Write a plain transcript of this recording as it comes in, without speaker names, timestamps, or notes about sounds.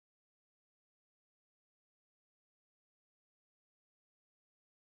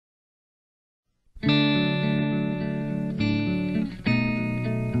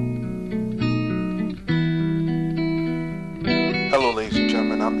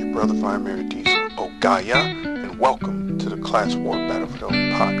and I'm your brother Fire Emeritus Ogaya, and welcome to the Class War Battlefield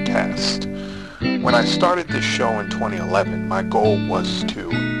podcast. When I started this show in 2011, my goal was to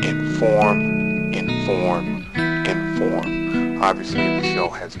inform. Obviously, the show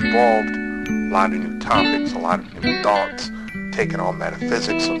has evolved, a lot of new topics, a lot of new thoughts, taking on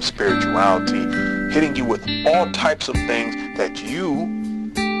metaphysics, some spirituality, hitting you with all types of things that you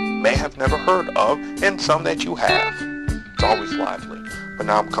may have never heard of, and some that you have. It's always lively. But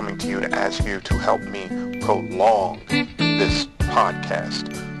now I'm coming to you to ask you to help me prolong this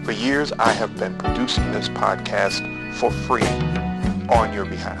podcast. For years, I have been producing this podcast for free on your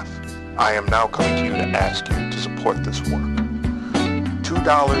behalf. I am now coming to you to ask you to support this work. $2,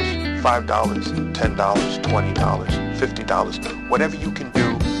 $5, $10, $20, $50, whatever you can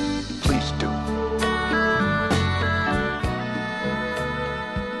do, please do.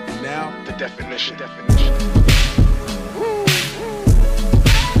 Now, the definition.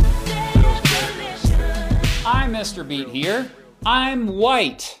 I'm Mr. Beat here. I'm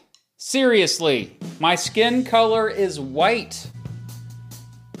white. Seriously, my skin color is white.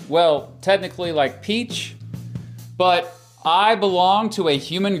 Well, technically like peach, but I belong to a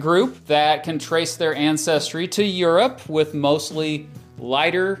human group that can trace their ancestry to Europe with mostly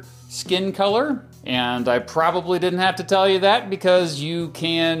lighter skin color. And I probably didn't have to tell you that because you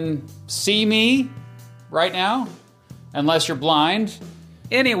can see me right now, unless you're blind.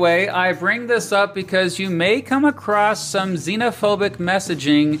 Anyway, I bring this up because you may come across some xenophobic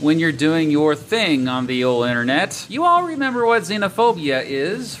messaging when you're doing your thing on the old internet. You all remember what xenophobia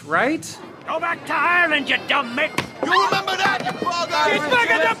is, right? Go back to Ireland, you dumb mitt! You remember that, you frog Irish? Get back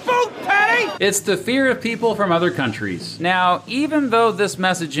in the boot, Patty! It's the fear of people from other countries. Now, even though this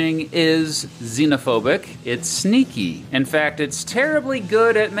messaging is xenophobic, it's sneaky. In fact, it's terribly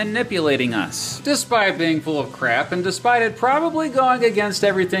good at manipulating us, despite being full of crap and despite it probably going against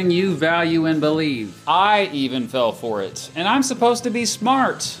everything you value and believe. I even fell for it, and I'm supposed to be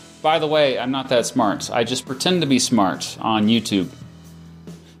smart. By the way, I'm not that smart. I just pretend to be smart on YouTube.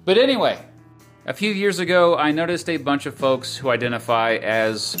 But anyway, a few years ago, I noticed a bunch of folks who identify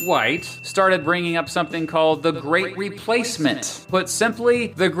as white started bringing up something called the Great Replacement. Put simply,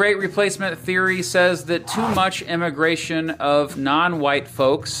 the Great Replacement theory says that too much immigration of non-white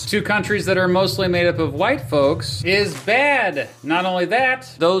folks to countries that are mostly made up of white folks is bad. Not only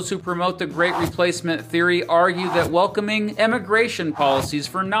that, those who promote the Great Replacement theory argue that welcoming immigration policies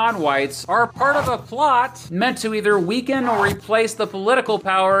for non-whites are part of a plot meant to either weaken or replace the political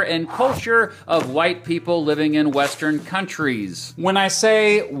power and culture of white people living in Western countries. When I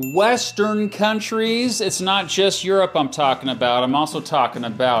say Western countries, it's not just Europe I'm talking about. I'm also talking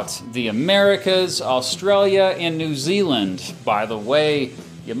about the Americas, Australia, and New Zealand. By the way,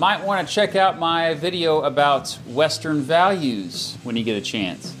 you might want to check out my video about Western values when you get a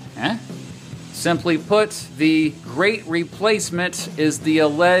chance. Huh? Simply put, the Great Replacement is the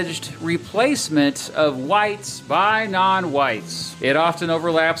alleged replacement of whites by non-whites. It often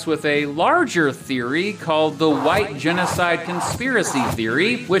overlaps with a larger theory called the white genocide conspiracy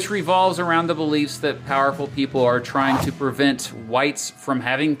theory, which revolves around the beliefs that powerful people are trying to prevent whites from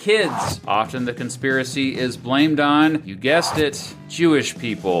having kids. Often the conspiracy is blamed on, you guessed it, Jewish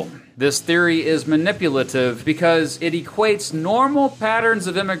people. This theory is manipulative because it equates normal patterns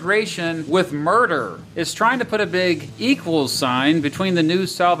of immigration with murder. It's trying to put a big equals sign between the new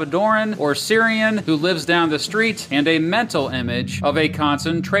Salvadoran or Syrian who lives down the street and a mental image of a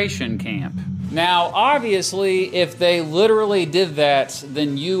concentration camp. Now, obviously, if they literally did that,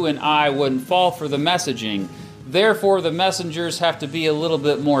 then you and I wouldn't fall for the messaging. Therefore, the messengers have to be a little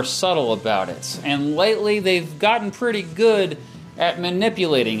bit more subtle about it. And lately, they've gotten pretty good at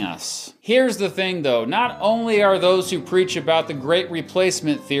manipulating us. Here's the thing though, not only are those who preach about the Great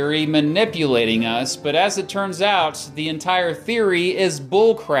Replacement theory manipulating us, but as it turns out, the entire theory is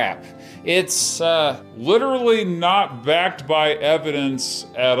bullcrap. It's literally not backed by evidence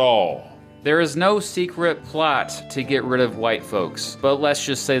at all. There is no secret plot to get rid of white folks, but let's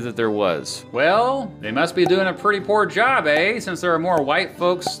just say that there was. Well, they must be doing a pretty poor job, eh? Since there are more white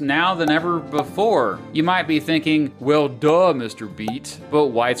folks now than ever before. You might be thinking, well, duh, Mr. Beat, but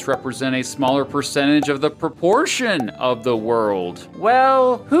whites represent a smaller percentage of the proportion of the world.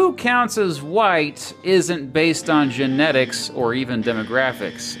 Well, who counts as white isn't based on genetics or even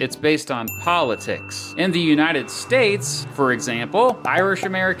demographics. It's based on politics. In the United States, for example, Irish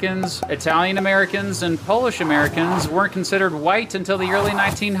Americans, Italian Italian Americans and Polish Americans weren't considered white until the early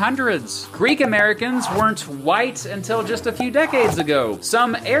 1900s. Greek Americans weren't white until just a few decades ago.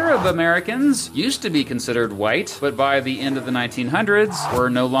 Some Arab Americans used to be considered white, but by the end of the 1900s were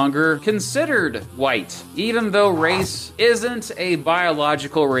no longer considered white. Even though race isn't a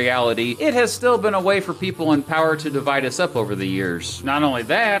biological reality, it has still been a way for people in power to divide us up over the years. Not only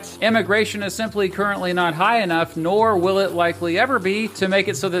that, immigration is simply currently not high enough, nor will it likely ever be, to make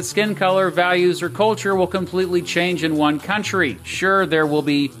it so that skin color, values, or culture will completely change in one country. Sure, there will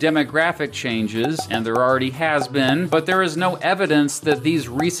be demographic changes, and there already has been, but there is no evidence that these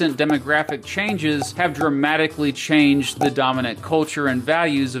recent demographic changes have dramatically changed the dominant culture and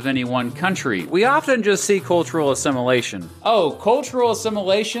values of any one country. We often just see cultural assimilation. Oh, cultural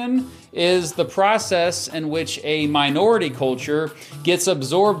assimilation is the process in which a minority culture gets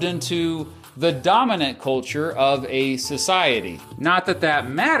absorbed into the dominant culture of a society. Not that that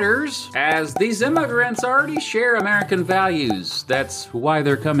matters, as these immigrants already share American values. That's why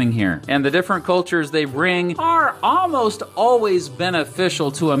they're coming here. And the different cultures they bring are almost always beneficial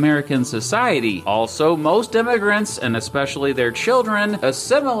to American society. Also, most immigrants, and especially their children,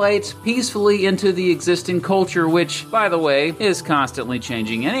 assimilate peacefully into the existing culture, which, by the way, is constantly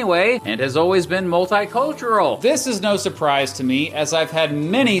changing anyway, and has always been multicultural. This is no surprise to me, as I've had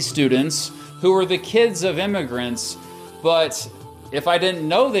many students who were the kids of immigrants, but if I didn't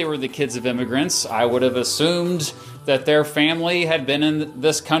know they were the kids of immigrants, I would have assumed that their family had been in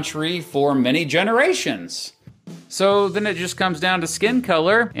this country for many generations. So then it just comes down to skin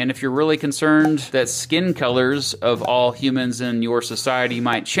color, and if you're really concerned that skin colors of all humans in your society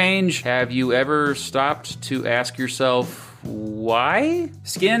might change, have you ever stopped to ask yourself, why?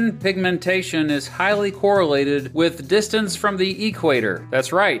 Skin pigmentation is highly correlated with distance from the equator.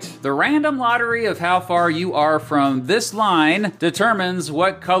 That's right. The random lottery of how far you are from this line determines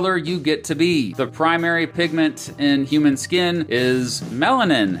what color you get to be. The primary pigment in human skin is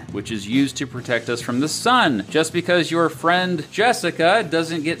melanin, which is used to protect us from the sun. Just because your friend Jessica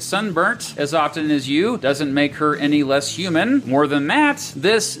doesn't get sunburnt as often as you doesn't make her any less human. More than that,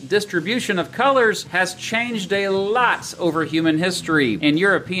 this distribution of colors has changed a lot over human history, and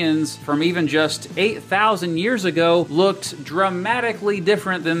Europeans from even just 8,000 years ago looked dramatically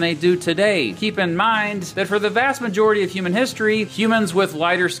different than they do today. Keep in mind that for the vast majority of human history, humans with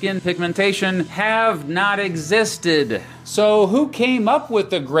lighter skin pigmentation have not existed. So who came up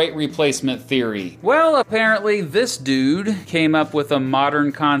with the Great Replacement theory? Well, apparently this dude came up with a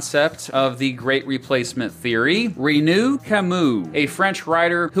modern concept of the Great Replacement theory, René Camus, a French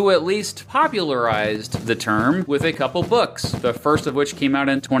writer who at least popularized the term with a couple books, the first of which came out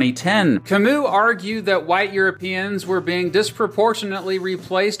in 2010. Camus argued that white Europeans were being disproportionately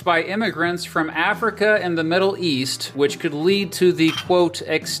replaced by immigrants from Africa and the Middle East, which could lead to the, quote,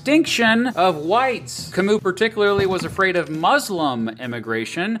 extinction of whites. Camus particularly was afraid of Muslim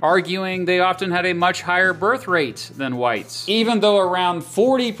immigration, arguing they often had a much higher birth rate than whites. Even though around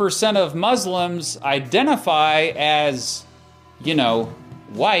 40% of Muslims identify as, you know,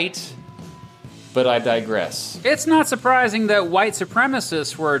 white, but I digress. It's not surprising that white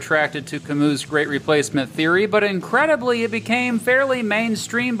supremacists were attracted to Camus' Great Replacement theory, but incredibly it became fairly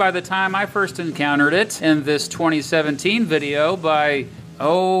mainstream by the time I first encountered it in this 2017 video by,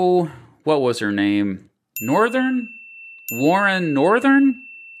 oh, what was her name? Warren Northern?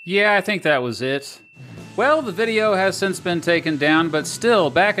 Yeah, I think that was it. Well, the video has since been taken down, but still,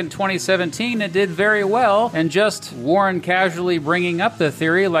 back in 2017, it did very well, and just Warren casually bringing up the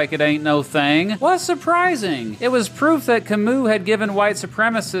theory like it ain't no thing was surprising. It was proof that Camus had given white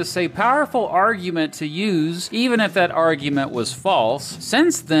supremacists a powerful argument to use, even if that argument was false.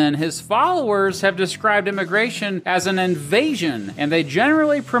 Since then, his followers have described immigration as an invasion, and they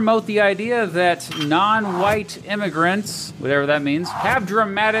generally promote the idea that non-white immigrants, whatever that means, have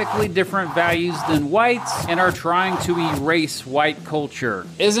dramatically different values than whites, and are trying to erase white culture.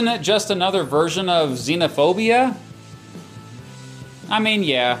 Isn't it just another version of xenophobia? I mean,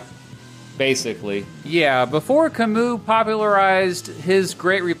 yeah. Basically. Yeah, before Camus popularized his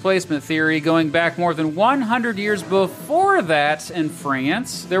Great Replacement theory going back more than 100 years before that in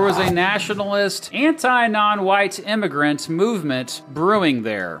France, there was a nationalist, anti-non-white immigrant movement brewing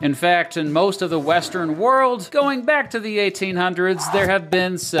there. In fact, in most of the Western world, going back to the 1800s, there have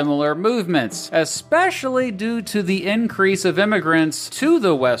been similar movements, especially due to the increase of immigrants to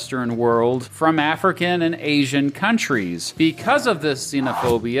the Western world from African and Asian countries. Because of this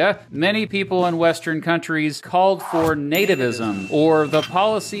xenophobia, many people in Western Western countries called for nativism, or the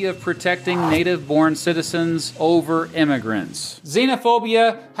policy of protecting native-born citizens over immigrants.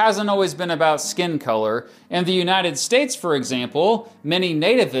 Xenophobia hasn't always been about skin color. In the United States, for example, many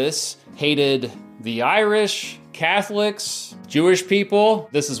nativists hated the Irish, Catholics, Jewish people.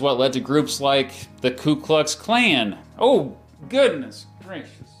 This is what led to groups like the Ku Klux Klan. Oh, goodness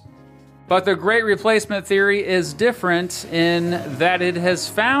gracious. But the Great Replacement theory is different in that it has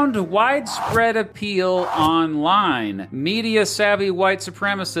found widespread appeal online. Media-savvy white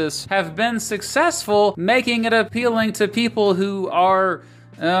supremacists have been successful making it appealing to people who are,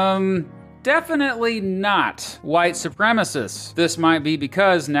 definitely not white supremacists. This might be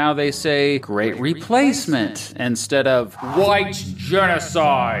because now they say Great Replacement instead of white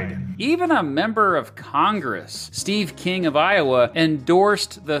genocide. Even a member of Congress, Steve King of Iowa,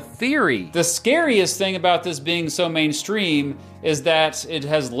 endorsed the theory. The scariest thing about this being so mainstream is that it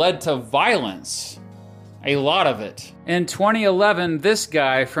has led to violence. A lot of it. In 2011, this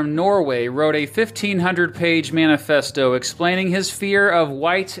guy from Norway wrote a 1,500-page manifesto explaining his fear of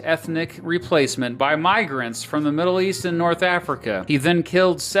white ethnic replacement by migrants from the Middle East and North Africa. He then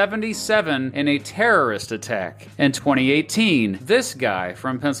killed 77 in a terrorist attack. In 2018, this guy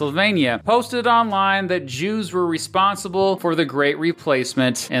from Pennsylvania posted online that Jews were responsible for the Great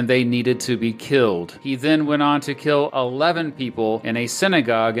Replacement and they needed to be killed. He then went on to kill 11 people in a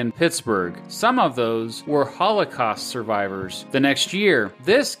synagogue in Pittsburgh. Some of those were Holocaust survivors. The next year,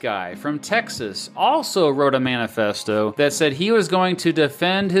 this guy from Texas also wrote a manifesto that said he was going to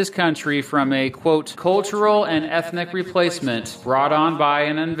defend his country from a, quote, cultural and ethnic replacement brought on by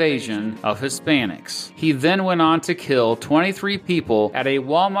an invasion of Hispanics. He then went on to kill 23 people at a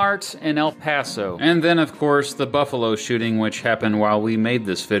Walmart in El Paso. And then, of course, the Buffalo shooting, which happened while we made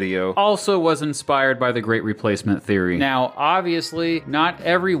this video, also was inspired by the Great Replacement theory. Now, obviously, not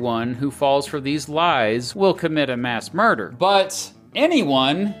everyone who falls for these lies will commit a mass murder. But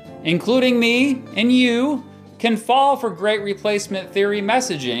anyone, including me and you, can fall for Great Replacement theory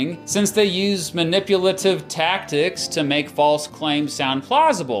messaging since they use manipulative tactics to make false claims sound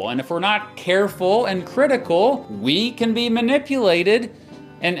plausible. And if we're not careful and critical, we can be manipulated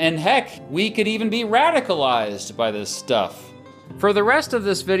and heck, we could even be radicalized by this stuff. For the rest of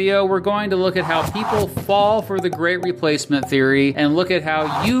this video, we're going to look at how people fall for the Great Replacement theory and look at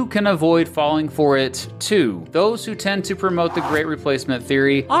how you can avoid falling for it too. Those who tend to promote the Great Replacement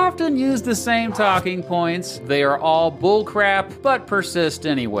theory often use the same talking points. They are all bullcrap, but persist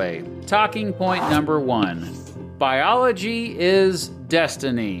anyway. Talking point number 1. Biology is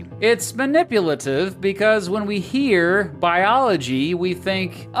destiny. It's manipulative because when we hear biology, we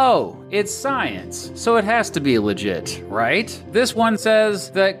think, oh, it's science, so it has to be legit, right? This one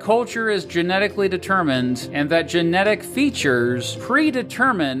says that culture is genetically determined and that genetic features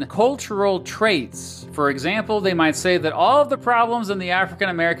predetermine cultural traits. For example, they might say that all of the problems in the African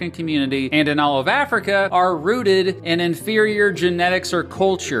American community and in all of Africa are rooted in inferior genetics or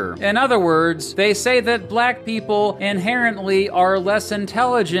culture. In other words, they say that black people inherently are less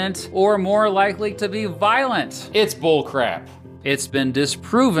intelligent or more likely to be violent. It's bullcrap. It's been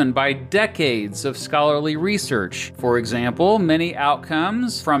disproven by decades of scholarly research. For example, many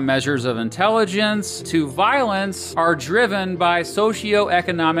outcomes from measures of intelligence to violence are driven by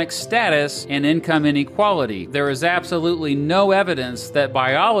socioeconomic status and income inequality. There is absolutely no evidence that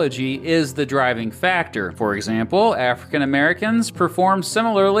biology is the driving factor. For example, African Americans perform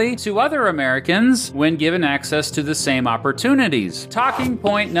similarly to other Americans when given access to the same opportunities. Talking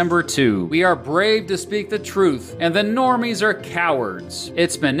point number 2. We are brave to speak the truth, and the normies are cowards.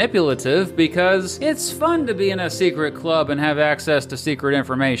 It's manipulative because it's fun to be in a secret club and have access to secret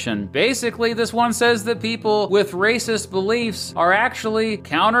information. Basically, this one says that people with racist beliefs are actually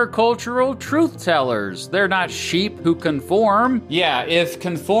countercultural truth tellers. They're not sheep who conform. Yeah, if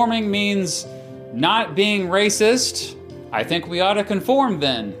conforming means not being racist, I think we ought to conform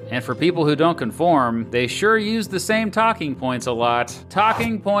then. And for people who don't conform, they sure use the same talking points a lot.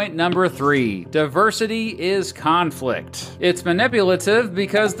 Talking point number 3. Diversity is conflict. It's manipulative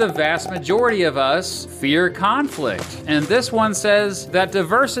because the vast majority of us fear conflict. And this one says that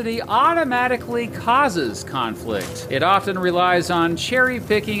diversity automatically causes conflict. It often relies on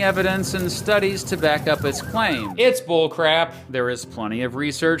cherry-picking evidence and studies to back up its claim. It's bullcrap. There is plenty of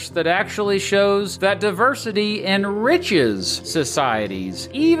research that actually shows that diversity enriches changes societies,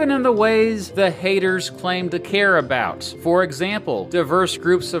 even in the ways the haters claim to care about. For example, diverse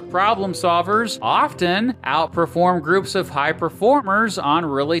groups of problem solvers often outperform groups of high performers on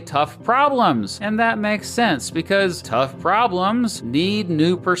really tough problems. And that makes sense because tough problems need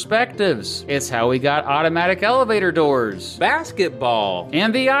new perspectives. It's how we got automatic elevator doors, basketball,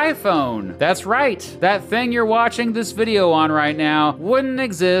 and the iPhone. That's right, that thing you're watching this video on right now wouldn't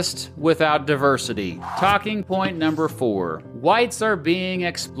exist without diversity. Talking point number 4. Whites are being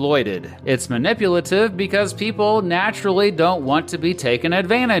exploited. It's manipulative because people naturally don't want to be taken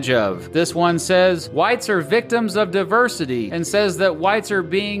advantage of. This one says, whites are victims of diversity, and says that whites are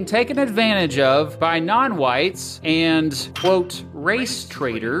being taken advantage of by non-whites and, quote, race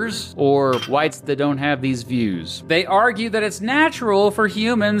traitors, or whites that don't have these views. They argue that it's natural for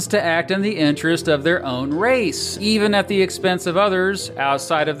humans to act in the interest of their own race, even at the expense of others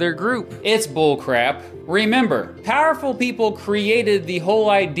outside of their group. It's bullcrap. Remember, powerful people created the whole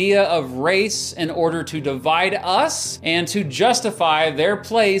idea of race in order to divide us and to justify their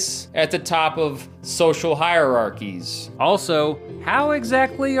place at the top of social hierarchies. Also, how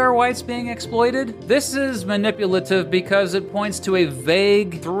exactly are whites being exploited? This is manipulative because it points to a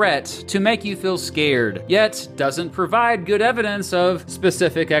vague threat to make you feel scared, yet doesn't provide good evidence of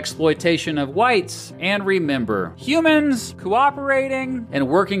specific exploitation of whites. And remember, humans cooperating and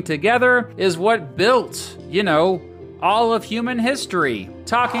working together is what built, all of human history.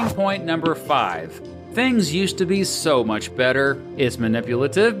 Talking point number 5. Things used to be so much better. It's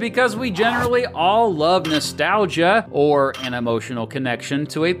manipulative because we generally all love nostalgia or an emotional connection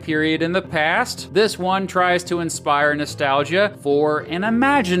to a period in the past. This one tries to inspire nostalgia for an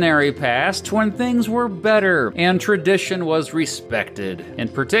imaginary past when things were better and tradition was respected. In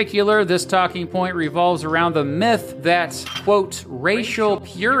particular, this talking point revolves around the myth that, quote, racial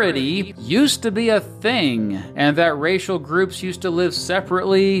purity used to be a thing and that racial groups used to live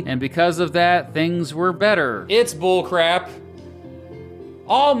separately, and because of that, things were better. It's bullcrap.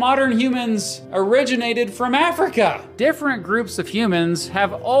 All modern humans originated from Africa. Different groups of humans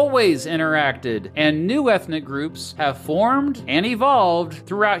have always interacted, and new ethnic groups have formed and evolved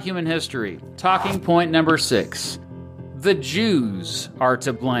throughout human history. Talking point number 6. The Jews are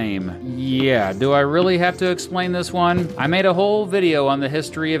to blame. Yeah, do I really have to explain this one? I made a whole video on the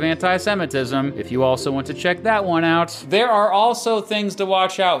history of anti-Semitism, if you also want to check that one out. There are also things to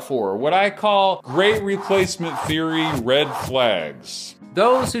watch out for, what I call Great Replacement Theory red flags.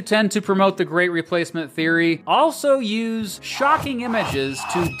 Those who tend to promote the Great Replacement Theory also use shocking images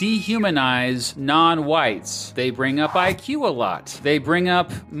to dehumanize non-whites. They bring up IQ a lot. They bring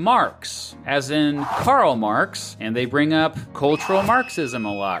up Marx, as in Karl Marx, and they bring up cultural Marxism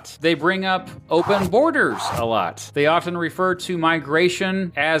a lot. They bring up open borders a lot. They often refer to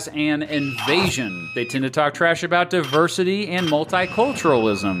migration as an invasion. They tend to talk trash about diversity and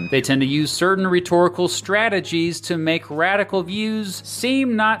multiculturalism. They tend to use certain rhetorical strategies to make radical views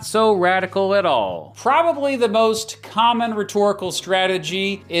seem not so radical at all. Probably the most common rhetorical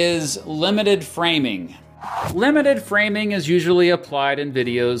strategy is limited framing. Limited framing is usually applied in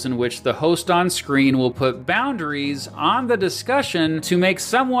videos in which the host on screen will put boundaries on the discussion to make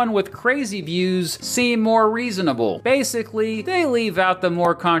someone with crazy views seem more reasonable. Basically, they leave out the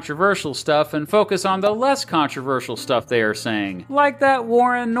more controversial stuff and focus on the less controversial stuff they are saying, like that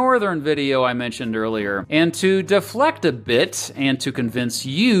Warren Northern video I mentioned earlier. And to deflect a bit and to convince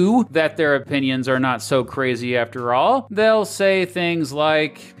you that their opinions are not so crazy after all, they'll say things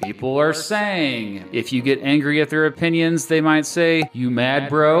like, people are saying, if you get angry at their opinions, they might say, you mad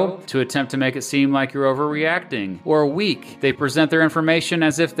bro, to attempt to make it seem like you're overreacting. Or weak. They present their information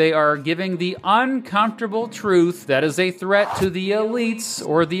as if they are giving the uncomfortable truth that is a threat to the elites,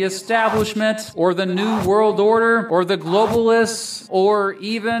 or the establishment, or the New World Order, or the globalists, or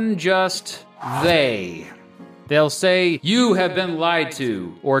even just they. They'll say, you have been lied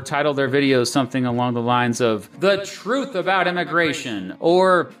to, or title their videos something along the lines of, the truth about immigration,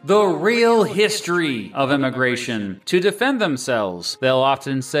 or the real history of immigration, to defend themselves. They'll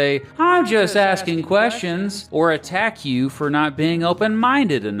often say, I'm just asking questions, or attack you for not being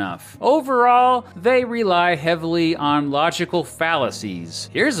open-minded enough. Overall, they rely heavily on logical fallacies.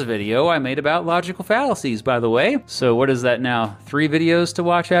 Here's a video I made about logical fallacies, by the way. So what is that now? 3 videos to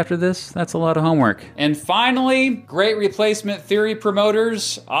watch after this? That's a lot of homework. And finally, Great Replacement Theory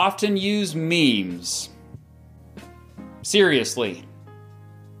promoters often use memes. Seriously.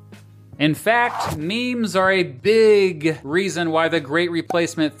 In fact, memes are a big reason why the Great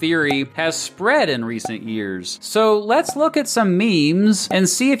Replacement Theory has spread in recent years. So let's look at some memes and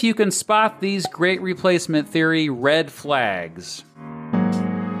see if you can spot these Great Replacement Theory red flags.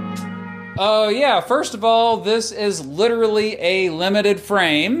 Oh yeah, first of all, this is literally a limited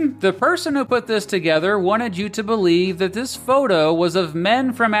frame. The person who put this together wanted you to believe that this photo was of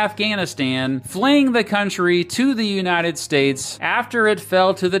men from Afghanistan fleeing the country to the United States after it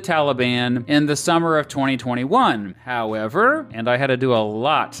fell to the Taliban in the summer of 2021. However, and I had to do a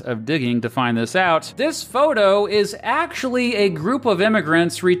lot of digging to find this out, this photo is actually a group of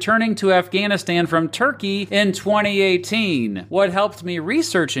immigrants returning to Afghanistan from Turkey in 2018. What helped me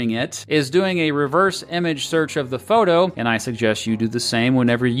researching it is doing a reverse image search of the photo, and I suggest you do the same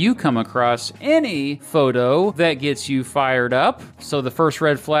whenever you come across any photo that gets you fired up. So the first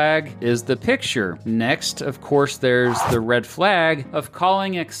red flag is the picture. Next, of course, there's the red flag of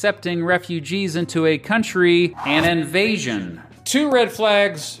calling accepting refugees into a country an invasion. 2 red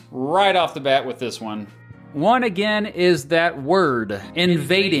flags right off the bat with this one. One, again, is that word,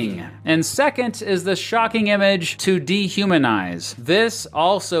 invading. And second is the shocking image to dehumanize. This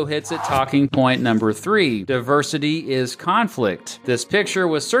also hits at talking point number 3. Diversity is conflict. This picture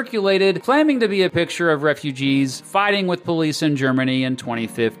was circulated claiming to be a picture of refugees fighting with police in Germany in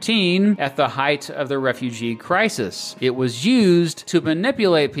 2015 at the height of the refugee crisis. It was used to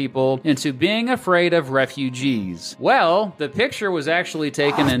manipulate people into being afraid of refugees. Well, the picture was actually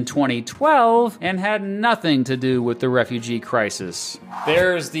taken in 2012 and had nothing to do with the refugee crisis.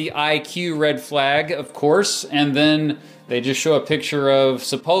 There's the IQ red flag, of course, and then they just show a picture of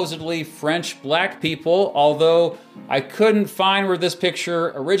supposedly French black people, although I couldn't find where this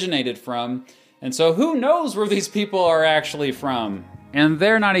picture originated from, and so who knows where these people are actually from. And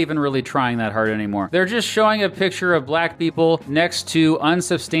they're not even really trying that hard anymore. They're just showing a picture of black people next to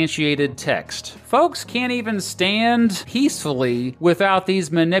unsubstantiated text. Folks can't even stand peacefully without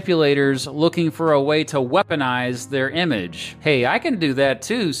these manipulators looking for a way to weaponize their image. Hey, I can do that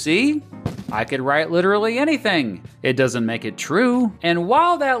too, see? I could write literally anything. It doesn't make it true. And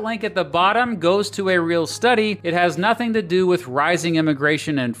while that link at the bottom goes to a real study, it has nothing to do with rising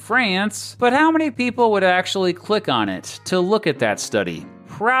immigration in France. But how many people would actually click on it to look at that study?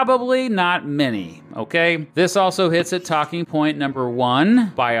 Probably not many, okay? This also hits at talking point number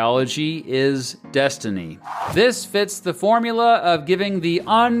 1. Biology is destiny. This fits the formula of giving the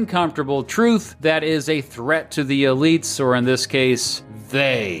uncomfortable truth that is a threat to the elites, or in this case,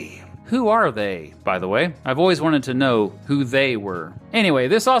 they. Who are they, by the way? I've always wanted to know who they were. Anyway,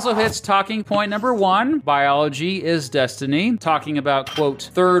 this also hits talking point number 1. Biology is destiny. Talking about, quote,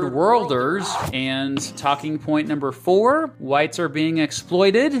 third worlders. And talking point number 4. Whites are being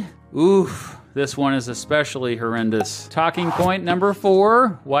exploited. Oof. This one is especially horrendous. Talking point number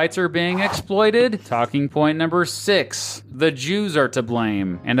 4, whites are being exploited. Talking point number 6, the Jews are to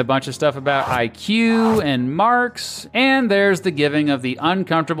blame. And a bunch of stuff about IQ and marks. And there's the giving of the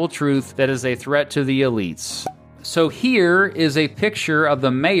uncomfortable truth that is a threat to the elites. So here is a picture of the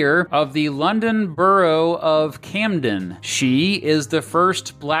mayor of the London borough of Camden. She is the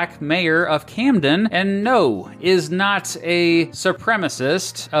first black mayor of Camden, and no, is not a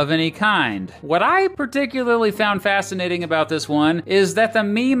supremacist of any kind. What I particularly found fascinating about this one is that the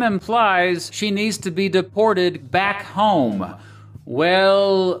meme implies she needs to be deported back home.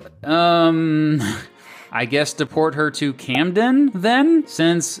 Well, I guess deport her to Camden then,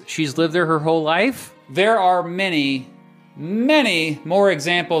 since she's lived there her whole life? There are many more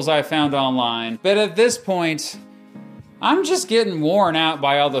examples I found online, but at this point, I'm just getting worn out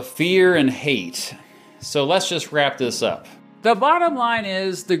by all the fear and hate. So let's just wrap this up. The bottom line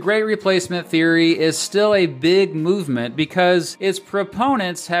is the Great Replacement Theory is still a big movement because its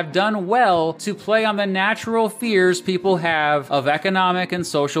proponents have done well to play on the natural fears people have of economic and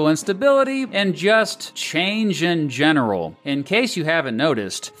social instability and just change in general. In case you haven't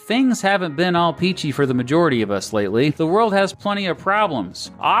noticed, things haven't been all peachy for the majority of us lately. The world has plenty of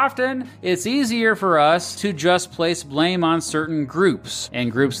problems. Often, it's easier for us to just place blame on certain groups,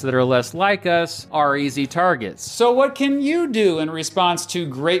 and groups that are less like us are easy targets. So what can you do in response to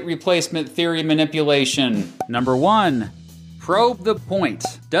Great Replacement Theory manipulation? Number 1, probe the point.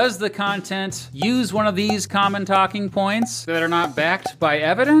 Does the content use one of these common talking points that are not backed by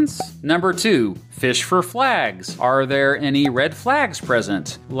evidence? Number 2, fish for flags. Are there any red flags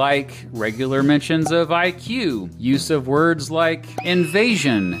present? Like regular mentions of IQ, use of words like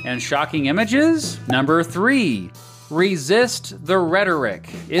invasion, and shocking images? Number 3, resist the rhetoric.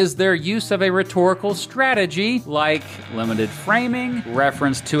 Is there use of a rhetorical strategy like limited framing,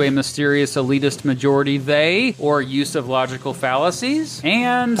 reference to a mysterious elitist majority they, or use of logical fallacies?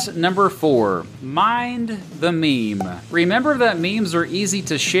 And number 4, mind the meme. Remember that memes are easy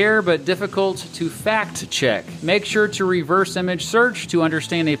to share but difficult to fact check. Make sure to reverse image search to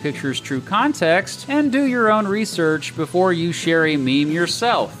understand a picture's true context and do your own research before you share a meme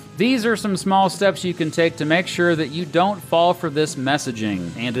yourself. These are some small steps you can take to make sure that you don't fall for this messaging,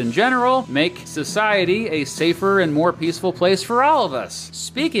 and in general, make society a safer and more peaceful place for all of us.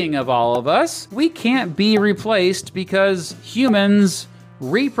 Speaking of all of us, we can't be replaced because humans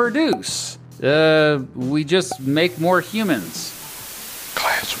reproduce. We just make more humans.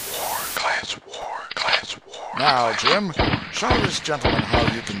 Class war, class war, class war. Now, Jim, show this gentleman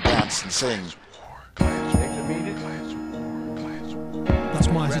how you can dance and sing. That's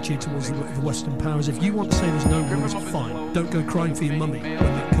my attitude towards the Western powers. If you want to say there's no rules, fine. Don't go crying for your mummy when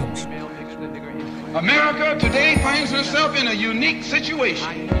that comes. America today finds herself in a unique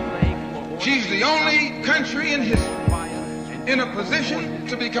situation. She's the only country in history in a position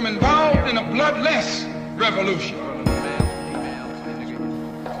to become involved in a bloodless revolution.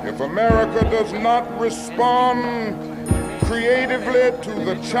 If America does not respond creatively to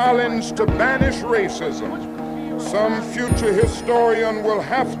the challenge to banish racism, some future historian will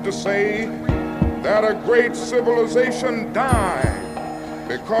have to say that a great civilization died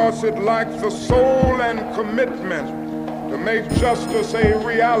because it lacked the soul and commitment to make justice a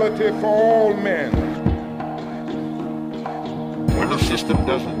reality for all men. When the system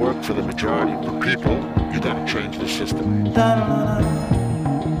doesn't work for the majority of the people, you don't change the system.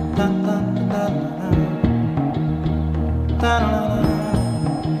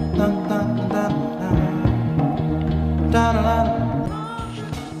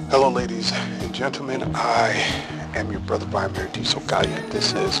 Hello, ladies and gentlemen. I am your brother Vladimir Diesel Gallia.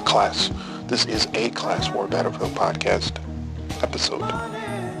 This is a Class War Battlefield podcast episode.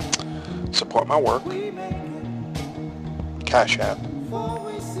 Support my work. Cash App,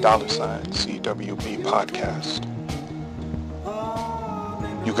 $CWB Podcast.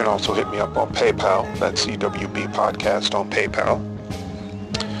 You can also hit me up on PayPal. That's CWB Podcast on PayPal.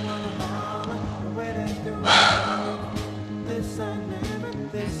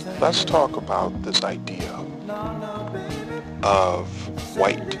 Let's talk about this idea of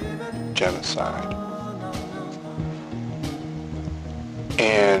white genocide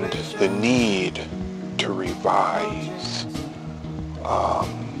and the need to revise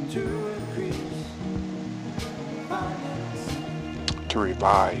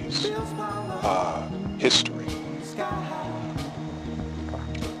history.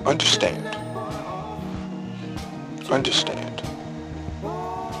 Understand.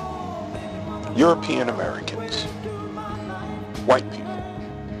 European Americans, white people.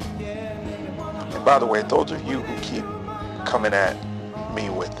 And by the way, those of you who keep coming at me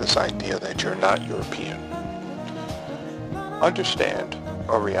with this idea that you're not European, understand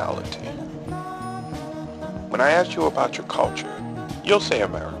a reality. When I ask you about your culture, you'll say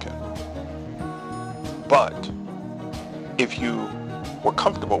American. But if you were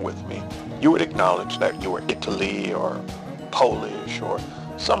comfortable with me, you would acknowledge that you were Italy or Polish or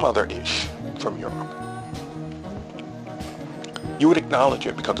some other ish from Europe. You would acknowledge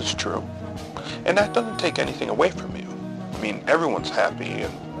it because it's true. And that doesn't take anything away from you. I mean, everyone's happy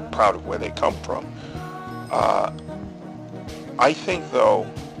and proud of where they come from. I think, though,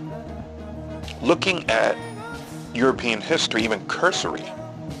 looking at European history, even cursory,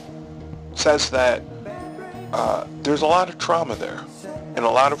 says that there's a lot of trauma there. And a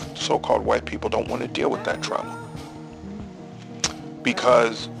lot of so-called white people don't want to deal with that trauma.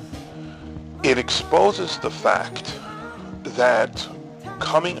 Because it exposes the fact that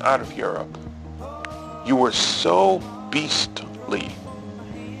coming out of Europe, you were so beastly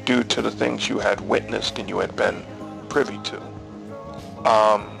due to the things you had witnessed and you had been privy to,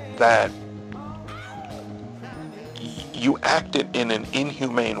 that you acted in an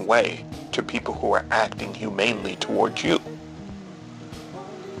inhumane way to people who are acting humanely towards you.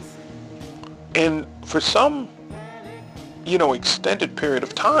 And for some, extended period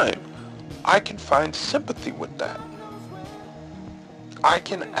of time, I can find sympathy with that. I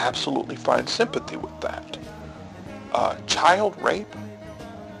can absolutely find sympathy with that. Child rape,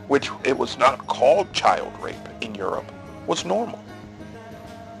 which it was not called child rape in Europe, was normal.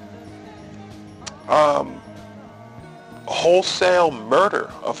 Wholesale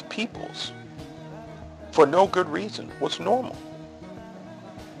murder of peoples for no good reason was normal.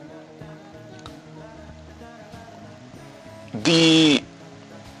 The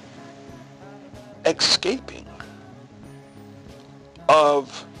escaping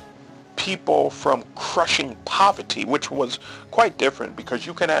of people from crushing poverty, which was quite different because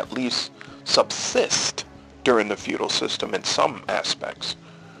you can at least subsist during the feudal system in some aspects,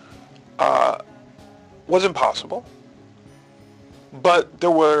 was impossible. But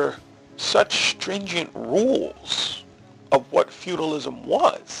there were such stringent rules of what feudalism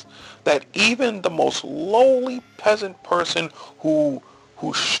was that even the most lowly peasant person who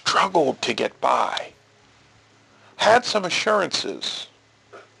who struggled to get by, had some assurances.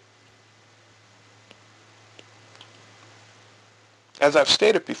 As I've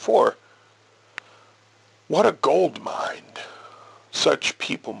stated before, what a gold mine such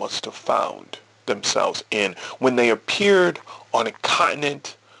people must have found themselves in when they appeared on a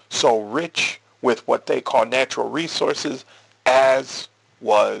continent so rich with what they call natural resources as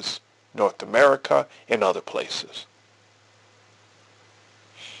was North America and other places.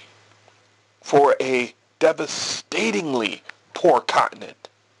 For a devastatingly poor continent,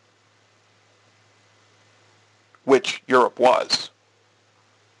 which Europe was,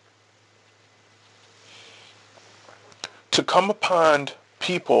 to come upon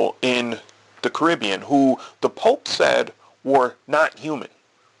people in the Caribbean who the Pope said were not human,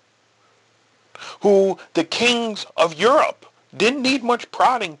 who the kings of Europe didn't need much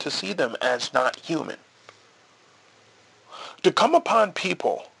prodding to see them as not human. To come upon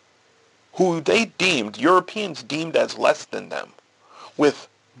people who they deemed, Europeans deemed as less than them, with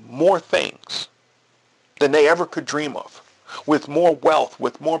more things than they ever could dream of, with more wealth,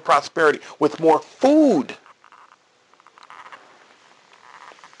 with more prosperity, with more food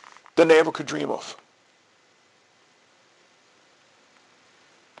than they ever could dream of.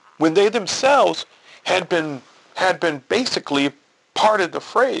 When they themselves had been basically, pardon the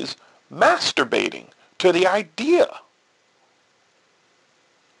phrase, masturbating to the idea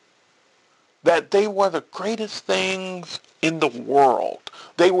that they were the greatest things in the world.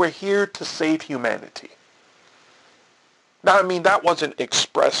 They were here to save humanity. Now, I mean, that wasn't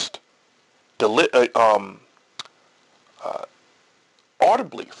expressed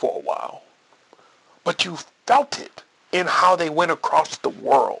audibly for a while, but you felt it in how they went across the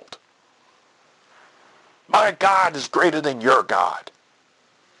world. My God is greater than your God.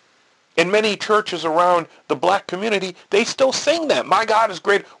 In many churches around the black community, they still sing that. My God is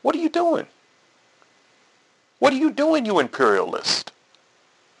great. What are you doing? What are you doing, you imperialist?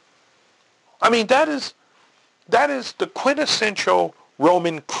 I mean, that is the quintessential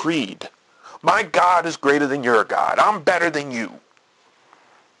Roman creed. My God is greater than your God. I'm better than you.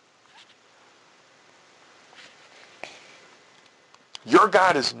 Your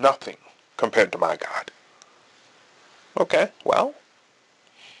God is nothing compared to my God. Okay, well,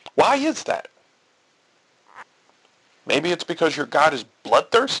 why is that? Maybe it's because your God is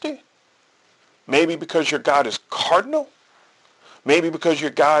bloodthirsty? Maybe because your God is cardinal? Maybe because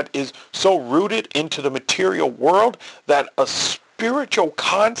your God is so rooted into the material world that a spiritual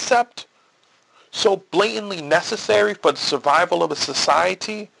concept so blatantly necessary for the survival of a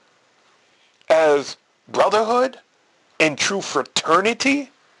society as brotherhood and true fraternity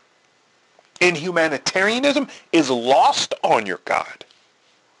in humanitarianism is lost on your God.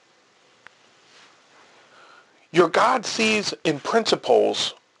 Your God sees in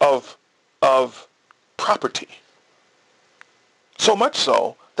principles of property. So much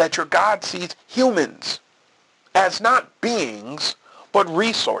so that your God sees humans as not beings, but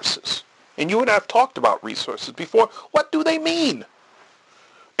resources. And you and I have talked about resources before. What do they mean?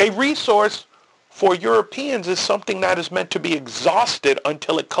 A resource for Europeans is something that is meant to be exhausted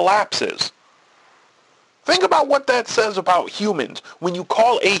until it collapses. Think about what that says about humans when you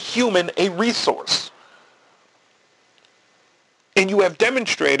call a human a resource. And you have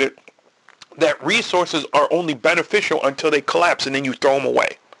demonstrated that resources are only beneficial until they collapse and then you throw them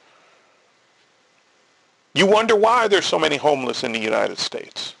away. You wonder why there's so many homeless in the United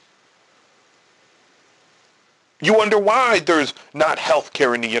States. You wonder why there's not health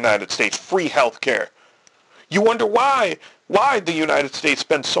care in the United States, free health care. You wonder why the United States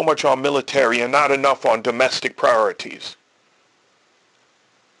spends so much on military and not enough on domestic priorities.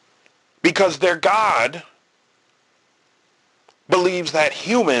 Because their God believes that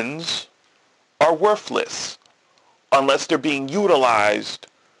humans are worthless unless they're being utilized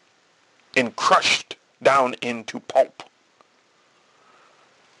and crushed down into pulp.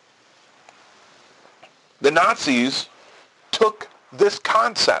 The Nazis took this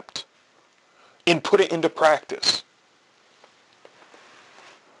concept and put it into practice.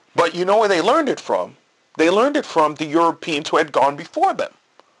 But you know where they learned it from? They learned it from the Europeans who had gone before them,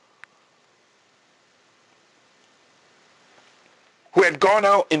 who had gone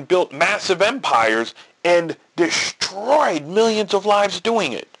out and built massive empires and destroyed millions of lives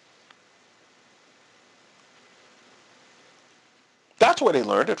doing it. That's where they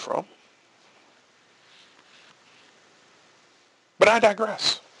learned it from. But I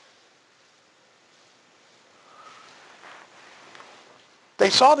digress. They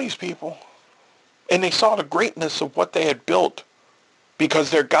saw these people, and they saw the greatness of what they had built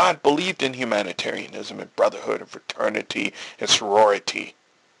because their God believed in humanitarianism and brotherhood and fraternity and sorority.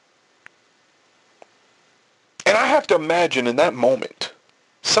 And I have to imagine in that moment,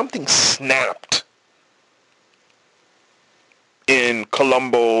 something snapped in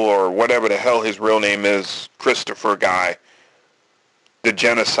Colombo, or whatever the hell his real name is, Christopher guy, the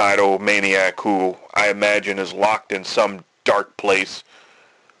genocidal maniac who I imagine is locked in some dark place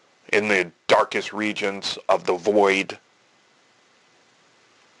in the darkest regions of the void.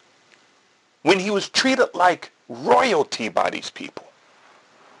 When he was treated like royalty by these people.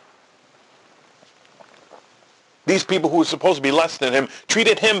 These people who were supposed to be less than him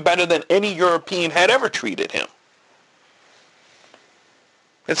treated him better than any European had ever treated him.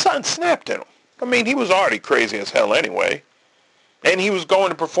 And something snapped in him. I mean, he was already crazy as hell anyway. And he was going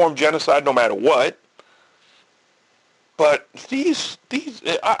to perform genocide no matter what. But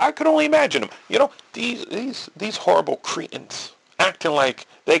I could only imagine them. You know, these horrible cretins acting like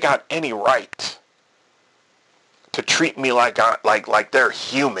they got any right to treat me like they're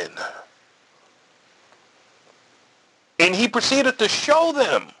human. And he proceeded to show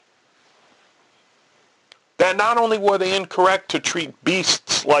them that not only were they incorrect to treat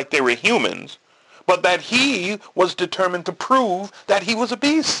beasts like they were humans, but that he was determined to prove that he was a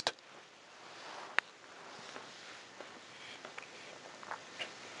beast.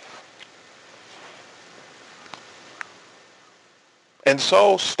 And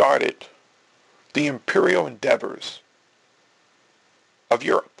so started the imperial endeavors of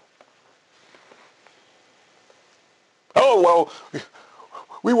Europe. Oh, well,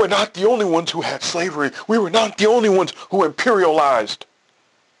 we were not the only ones who had slavery. We were not the only ones who imperialized.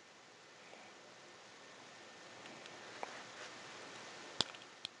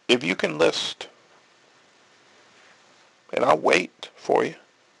 If you can list, and I'll wait for you,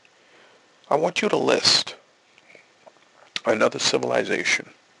 I want you to list another civilization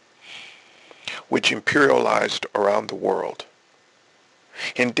which imperialized around the world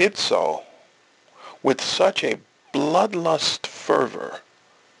and did so with such a bloodlust fervor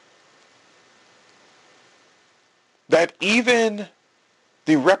that even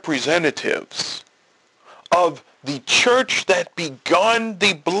the representatives of the church that begun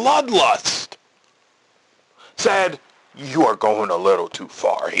the bloodlust said, you are going a little too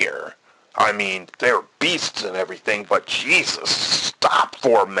far here. I mean, they're beasts and everything, but Jesus, stop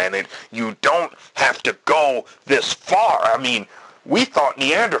for a minute. You don't have to go this far. I mean, we thought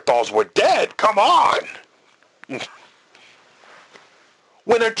Neanderthals were dead. Come on.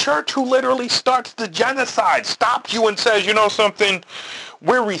 When a church who literally starts the genocide stops you and says, you know something,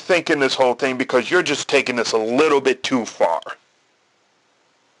 we're rethinking this whole thing because you're just taking this a little bit too far.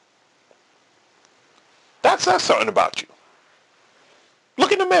 That says something about you.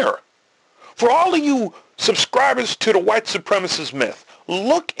 Look in the mirror. For all of you subscribers to the white supremacist myth,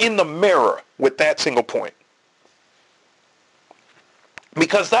 look in the mirror with that single point.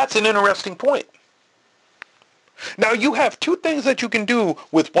 Because that's an interesting point. Now you have two things that you can do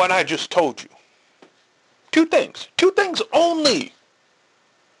with what I just told you. Two things. Two things only.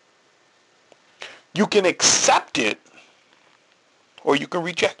 You can accept it or you can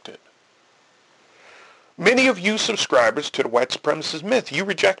reject it. Many of you subscribers to the white supremacist myth, you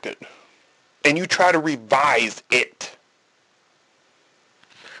reject it. And you try to revise it.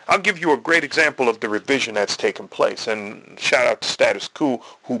 I'll give you a great example of the revision that's taken place. And shout out to Status Quo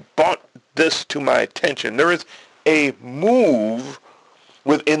who brought this to my attention. There is a move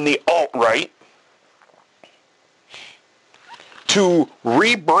within the alt-right to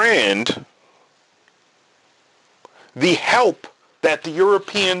rebrand the help that the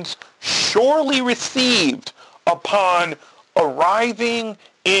Europeans surely received upon arriving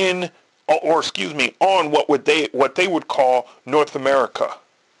on what they would call North America.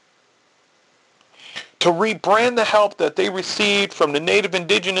 To rebrand the help that they received from the native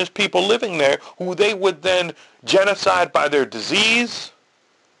indigenous people living there, who they would then genocide by their disease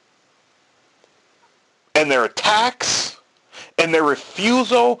and their attacks and their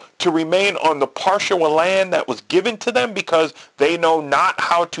refusal to remain on the partial land that was given to them because they know not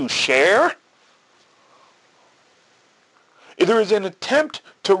how to share. There is an attempt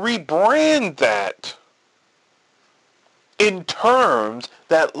to rebrand that in terms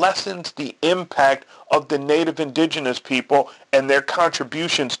that lessens the impact of the native indigenous people and their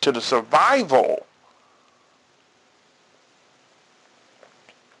contributions to the survival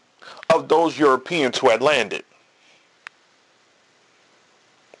of those Europeans who had landed.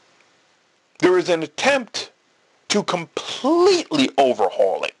 There is an attempt to completely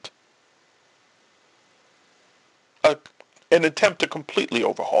overhaul it. An attempt to completely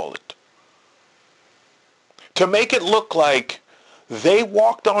overhaul it. To make it look like They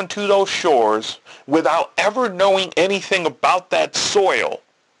walked onto those shores without ever knowing anything about that soil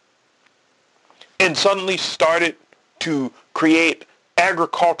and suddenly started to create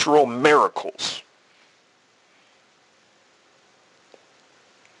agricultural miracles.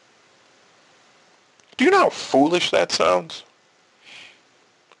 Do you know how foolish that sounds?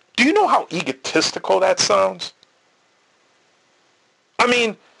 Do you know how egotistical that sounds? I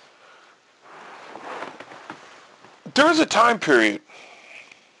mean, there is a time period,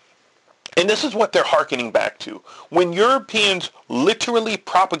 and this is what they're hearkening back to, when Europeans literally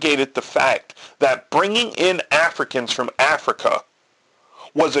propagated the fact that bringing in Africans from Africa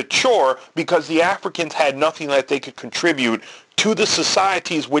was a chore because the Africans had nothing that they could contribute to the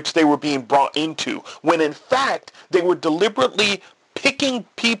societies which they were being brought into, when in fact they were deliberately picking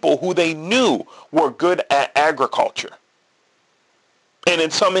people who they knew were good at agriculture. And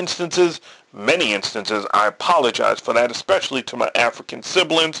in some instances, many instances, I apologize for that, especially to my African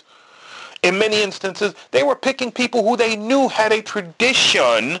siblings. In many instances, they were picking people who they knew had a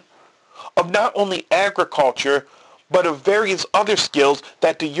tradition of not only agriculture, but of various other skills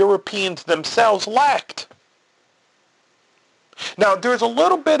that the Europeans themselves lacked. Now, there's a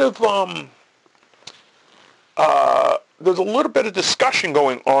little bit of discussion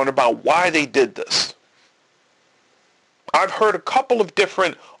going on about why they did this. I've heard a couple of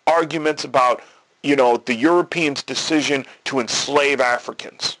different arguments about, the Europeans' decision to enslave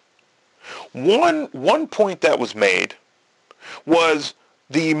Africans. One point that was made was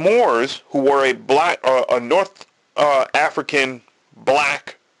the Moors, who were a North African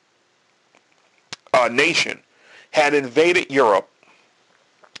black nation, had invaded Europe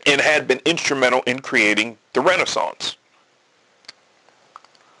and had been instrumental in creating the Renaissance.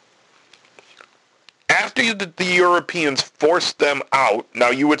 After the Europeans forced them out, now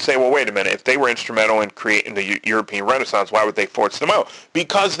you would say, well, wait a minute, if they were instrumental in creating the European Renaissance, why would they force them out?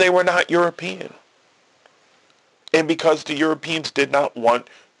 Because they were not European. And because the Europeans did not want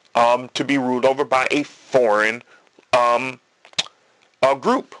to be ruled over by a foreign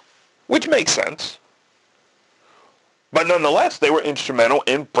group, which makes sense. But nonetheless, they were instrumental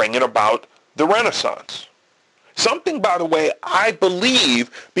in bringing about the Renaissance. Something, by the way, I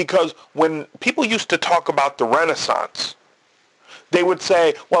believe, because when people used to talk about the Renaissance, they would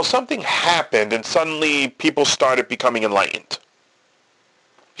say, well, something happened and suddenly people started becoming enlightened.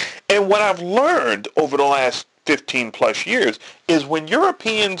 And what I've learned over the last 15 plus years is when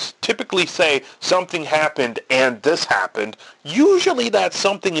Europeans typically say something happened and this happened, usually that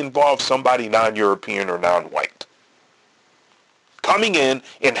something involves somebody non-European or non-white coming in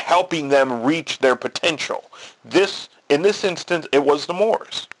and helping them reach their potential. In this instance, it was the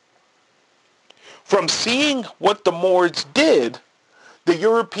Moors. From seeing what the Moors did, the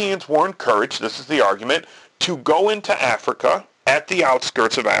Europeans were encouraged, this is the argument, to go into Africa, at the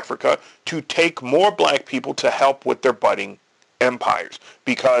outskirts of Africa, to take more black people to help with their budding empires.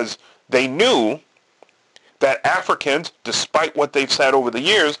 Because they knew that Africans, despite what they've said over the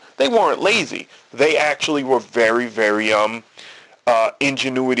years, they weren't lazy. They actually were very, very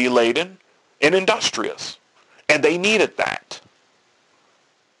ingenuity-laden and industrious. And they needed that,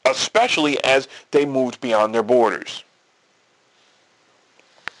 especially as they moved beyond their borders.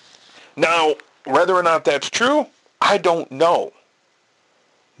 Now, whether or not that's true, I don't know.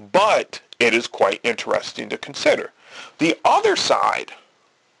 But it is quite interesting to consider. The other side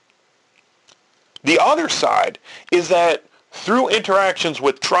is that through interactions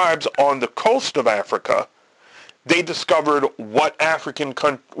with tribes on the coast of Africa, they discovered what African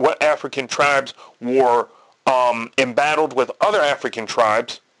tribes were embattled with other African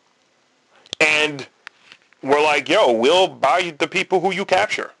tribes, and were like, yo, we'll buy the people who you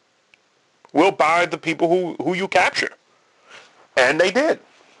capture. We'll buy the people who you capture. And they did.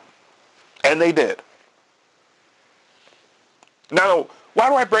 And they did. Now, why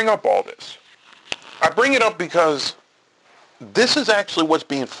do I bring up all this? I bring it up because this is actually what's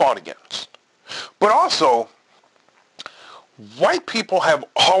being fought against. But also, white people have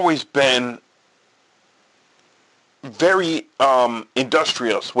always been very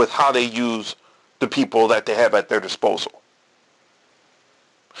industrious with how they use the people that they have at their disposal.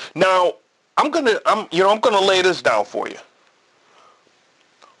 Now, I'm gonna lay this down for you.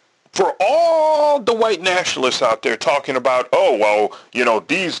 For all the white nationalists out there talking about, oh, well,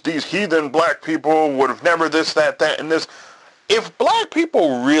 these heathen black people would have never this, that, and this. If black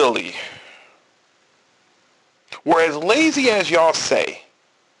people really were as lazy as y'all say,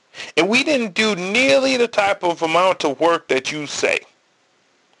 and we didn't do nearly the type of amount of work that you say,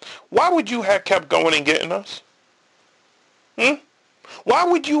 why would you have kept going and getting us? Why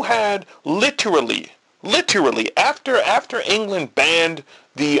would you have literally literally, after England banned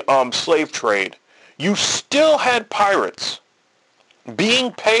the slave trade, you still had pirates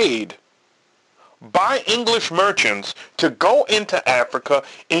being paid by English merchants to go into Africa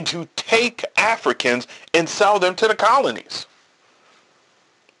and to take Africans and sell them to the colonies.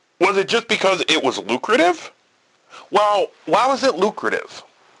 Was it just because it was lucrative? Well, why was it lucrative?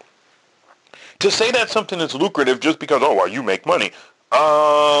 To say that something is lucrative just because, oh, well, you make money.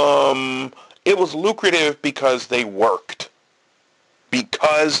 It was lucrative because they worked.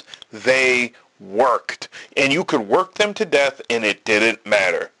 Because they worked. And you could work them to death and it didn't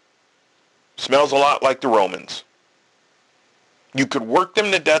matter. Smells a lot like the Romans. You could work them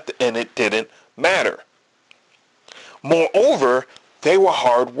to death and it didn't matter. Moreover, they were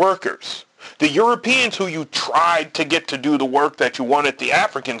hard workers. The Europeans who you tried to get to do the work that you wanted the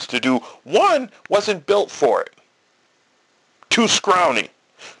Africans to do, one, wasn't built for it. Too scrawny.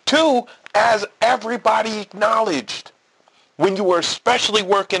 Two, as everybody acknowledged, when you were especially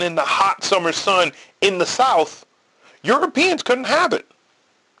working in the hot summer sun in the South, Europeans couldn't have it.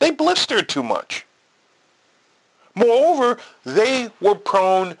 They blistered too much. Moreover, they were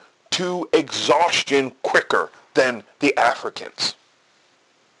prone to exhaustion quicker than the Africans.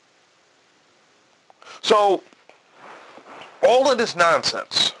 So, all of this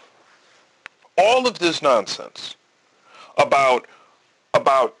nonsense about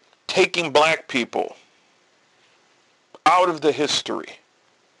taking black people out of the history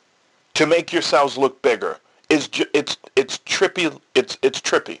to make yourselves look bigger it's trippy. It's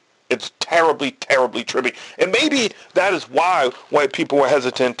trippy. It's terribly, terribly trippy. And maybe that is why white people were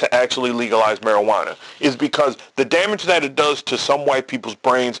hesitant to actually legalize marijuana, is because the damage that it does to some white people's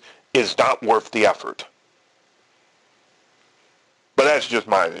brains is not worth the effort. But that's just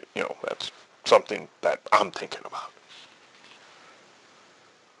that's something that I'm thinking about.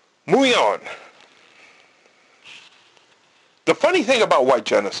 Moving on. The funny thing about white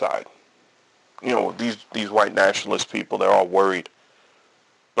genocide, these white nationalist people, they're all worried.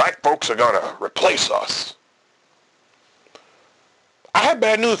 Black folks are going to replace us. I have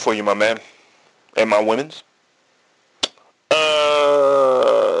bad news for you, my man, and my women's.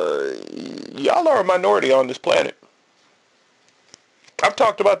 Y'all are a minority on this planet. I've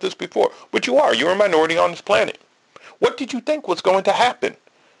talked about this before, but you're a minority on this planet. What did you think was going to happen?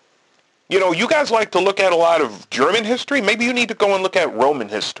 You guys like to look at a lot of German history. Maybe you need to go and look at Roman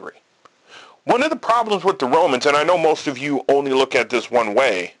history. One of the problems with the Romans, and I know most of you only look at this one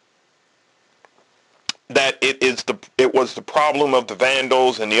way, that it was the problem of the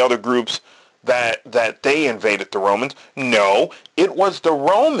Vandals and the other groups that they invaded the Romans. No, it was the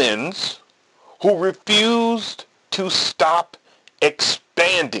Romans who refused to stop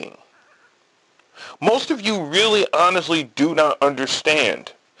expanding. Most of you really honestly do not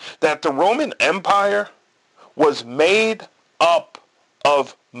understand that the Roman Empire was made up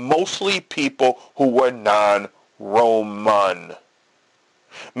of mostly people who were non-Roman.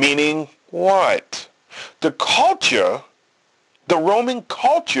 Meaning what? The Roman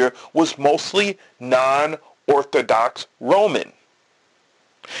culture was mostly non-Orthodox Roman.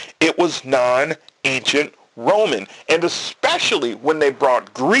 It was non-ancient Roman, and especially when they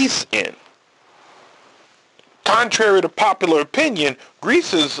brought Greece in. Contrary to popular opinion,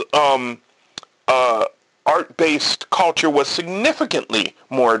 Greece's art-based culture was significantly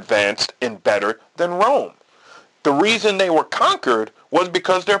more advanced and better than Rome. The reason they were conquered was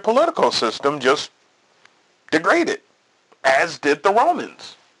because their political system just degraded, as did the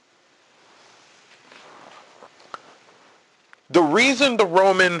Romans. The reason the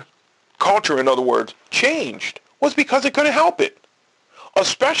Roman culture, in other words, changed was because it couldn't help it.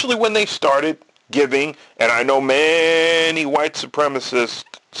 Especially when they started giving, and I know many white supremacist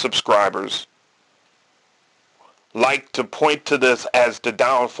subscribers like to point to this as the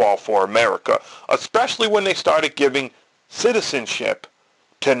downfall for America, especially when they started giving citizenship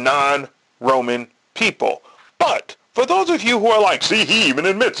to non-Roman people. But for those of you who are like, see, he even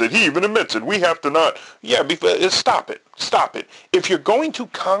admits it, we have to not, stop it. If you're going to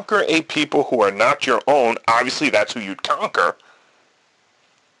conquer a people who are not your own, obviously that's who you'd conquer.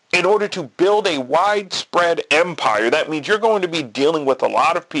 In order to build a widespread empire, that means you're going to be dealing with a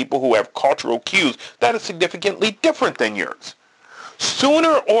lot of people who have cultural cues that are significantly different than yours.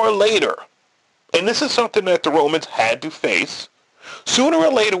 Sooner or later, and this is something that the Romans had to face, sooner or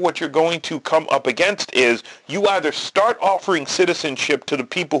later what you're going to come up against is you either start offering citizenship to the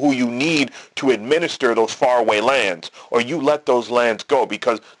people who you need to administer those faraway lands, or you let those lands go,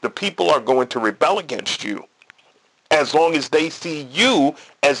 because the people are going to rebel against you as long as they see you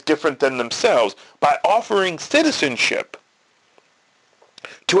as different than themselves. By offering citizenship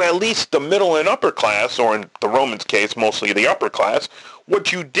to at least the middle and upper class, or in the Romans' case, mostly the upper class,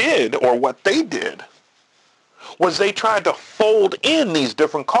 what you did, or what they did, was they tried to fold in these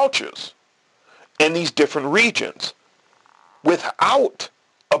different cultures and these different regions without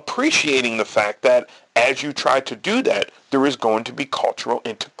appreciating the fact that as you try to do that, there is going to be cultural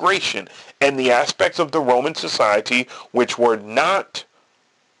integration. And the aspects of the Roman society which were not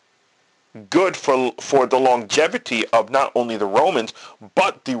good for the longevity of not only the Romans,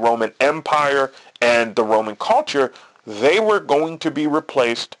 but the Roman Empire and the Roman culture, they were going to be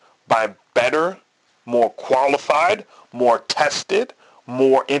replaced by better, more qualified, more tested,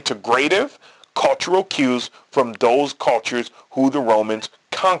 more integrative cultural cues from those cultures who the Romans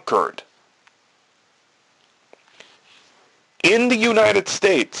conquered. In the United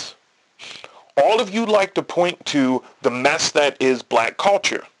States, all of you like to point to the mess that is black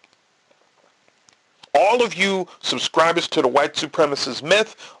culture. All of you subscribers to the white supremacist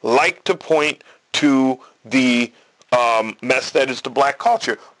myth like to point to the mess that is the black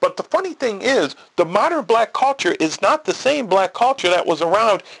culture. But the funny thing is, the modern black culture is not the same black culture that was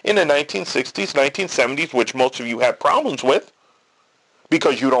around in the 1960s, 1970s, which most of you have problems with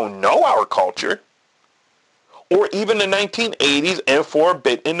because you don't know our culture, or even the 1980s and for a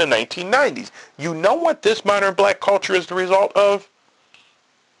bit in the 1990s. You know what this modern black culture is the result of?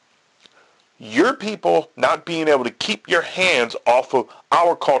 Your people not being able to keep your hands off of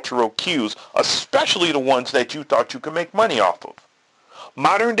our cultural cues, especially the ones that you thought you could make money off of.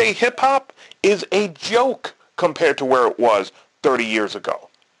 Modern day hip-hop is a joke compared to where it was 30 years ago.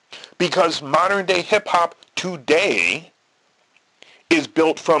 Because modern day hip-hop today is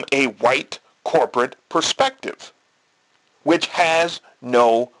built from a white corporate perspective, which has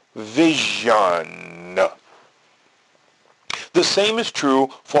no vision. The same is true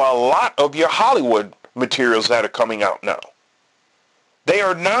for a lot of your Hollywood materials that are coming out now. They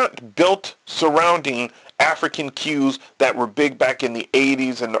are not built surrounding African cues that were big back in the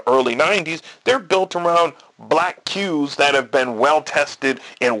 80s and the early 90s. They're built around black cues that have been well tested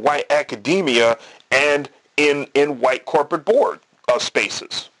in white academia and in white corporate board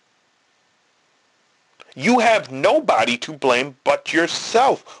spaces. You have nobody to blame but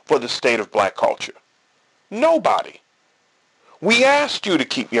yourself for the state of black culture. Nobody. We asked you to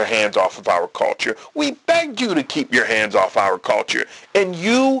keep your hands off of our culture. We begged you to keep your hands off our culture. And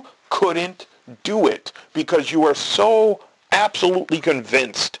you couldn't do it because you are so absolutely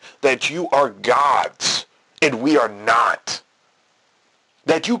convinced that you are gods and we are not.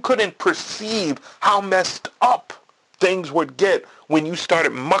 That you couldn't perceive how messed up things would get when you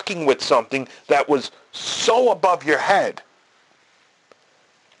started mucking with something that was so above your head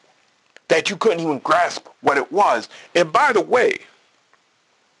that you couldn't even grasp what it was. And by the way,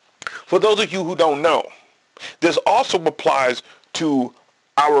 for those of you who don't know, this also applies to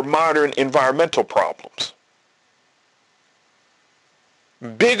our modern environmental problems.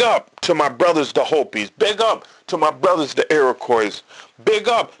 Big up to my brothers the Hopis. Big up to my brothers the Iroquois. Big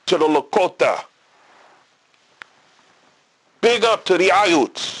up to the Lakota. Big up to the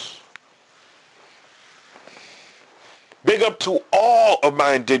Ayuts. Big up to all of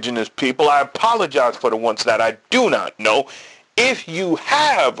my indigenous people. I apologize for the ones that I do not know. If you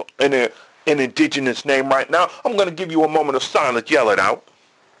have an indigenous name right now, I'm going to give you a moment of silence. Yell it out.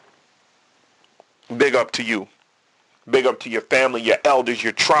 Big up to you. Big up to your family, your elders,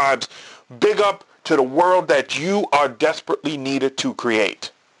 your tribes. Big up to the world that you are desperately needed to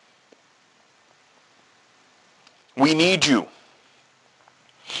create. We need you.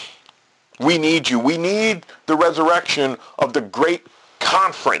 We need you. We need the resurrection of the great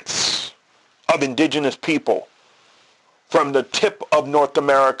conference of indigenous people from the tip of North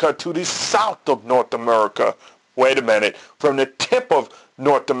America to the south of North America. Wait a minute. From the tip of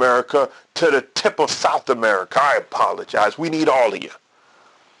North America to the tip of South America. I apologize. We need all of you.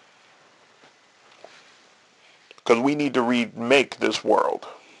 Because we need to remake this world.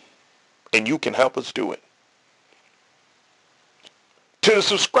 And you can help us do it. To the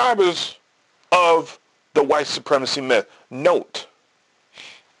subscribers of the white supremacy myth, note,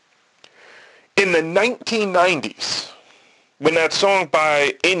 in the 1990s, when that song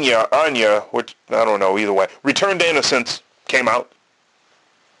by Anya, which I don't know either way, Return to Innocence came out,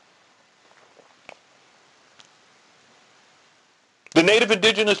 the native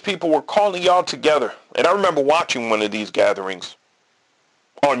indigenous people were calling y'all together. And I remember watching one of these gatherings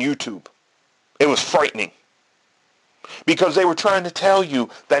on YouTube. It was frightening. Because they were trying to tell you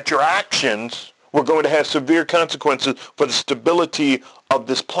that your actions were going to have severe consequences for the stability of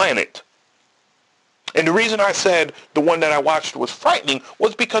this planet. And the reason I said the one that I watched was frightening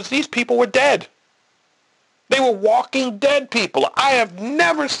was because these people were dead. They were walking dead people. I have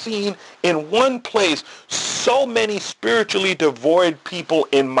never seen in one place so many spiritually devoid people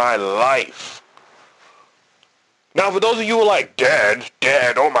in my life. Now, for those of you who are like, dead,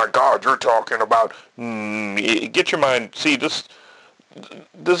 oh my God, you're talking about, get your mind, see, this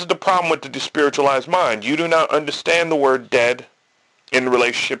is the problem with the despiritualized mind. You do not understand the word dead in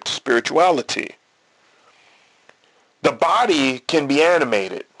relationship to spirituality. The body can be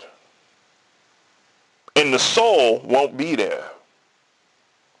animated, and the soul won't be there.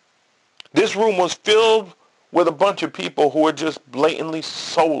 This room was filled with a bunch of people who were just blatantly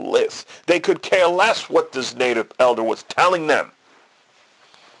soulless. They could care less what this native elder was telling them.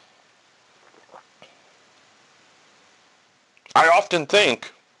 I often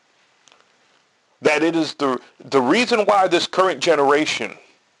think that it is the reason why this current generation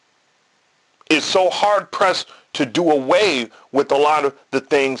is so hard-pressed to do away with a lot of the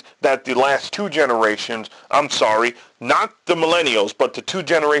things that the last two generations, not the millennials, but the two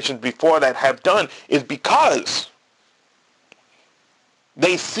generations before that have done, is because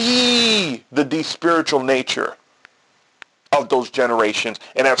they see the despiritual nature of those generations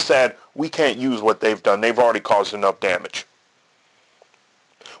and have said, we can't use what they've done. They've already caused enough damage.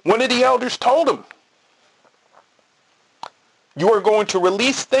 One of the elders told him, you are going to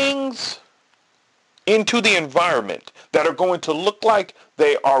release things into the environment that are going to look like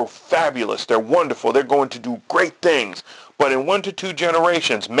they are fabulous, they're wonderful, they're going to do great things. But in 1 to 2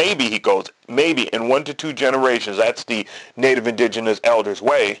 generations, maybe in 1 to 2 generations, that's the native indigenous elders'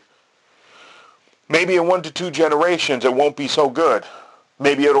 way, maybe in 1 to 2 generations it won't be so good.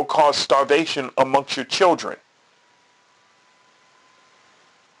 Maybe it'll cause starvation amongst your children.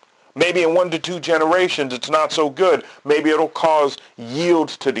 Maybe in 1 to 2 generations it's not so good. Maybe it'll cause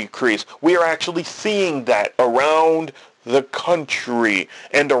yields to decrease. We are actually seeing that around the country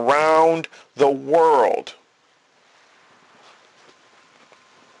and around the world.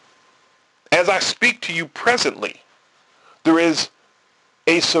 As I speak to you presently, there is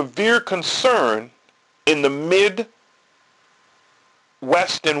a severe concern in the Midwest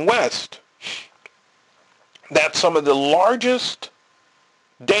and West that some of the largest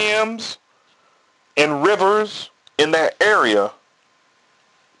dams and rivers in that area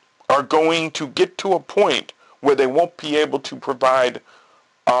are going to get to a point where they won't be able to provide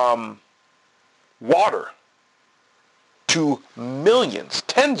water to millions,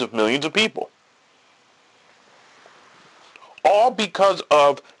 tens of millions of people. All because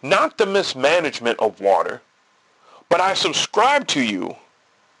of not the mismanagement of water, but I subscribe to you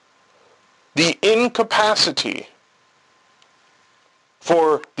the incapacity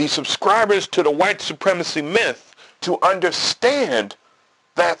for the subscribers to the white supremacy myth to understand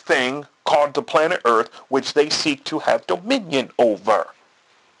that thing called the planet Earth, which they seek to have dominion over.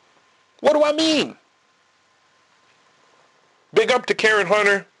 What do I mean? Big up to Karen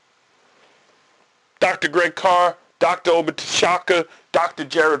Hunter, Dr. Greg Carr, Dr. Obitashaka, Dr.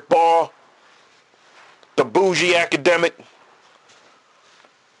 Jared Ball, the bougie academic,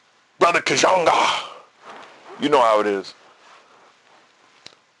 Brother Kajanga. You know how it is.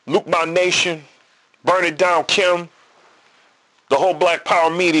 Luke My Nation, Burn It Down Kim, the whole Black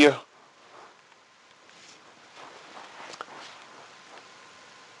Power media.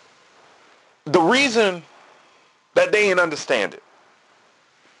 The reason that they ain't understand it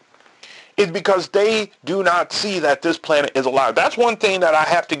is because they do not see that this planet is alive. That's one thing that I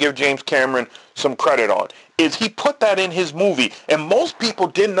have to give James Cameron some credit on, is he put that in his movie, and most people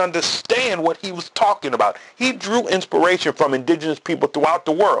didn't understand what he was talking about. He drew inspiration from indigenous people throughout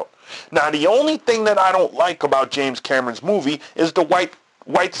the world. Now, the only thing that I don't like about James Cameron's movie is the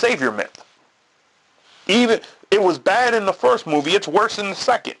white savior myth. Even it was bad in the first movie, it's worse in the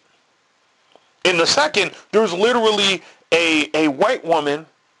second. In the second, there's literally a white woman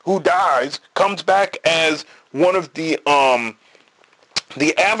who dies, comes back as one of the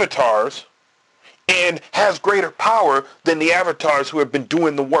avatars, and has greater power than the avatars who have been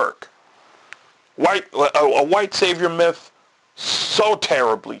doing the work. A white savior myth, so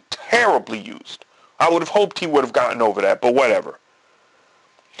terribly used. I would have hoped he would have gotten over that, but whatever.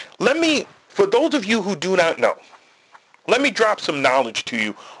 For those of you who do not know, let me drop some knowledge to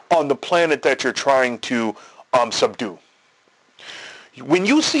you on the planet that you're trying to subdue. When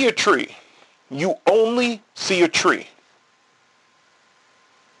you see a tree, you only see a tree.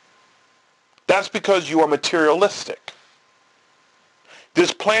 That's because you are materialistic.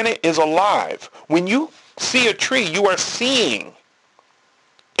 This planet is alive. When you see a tree, you are seeing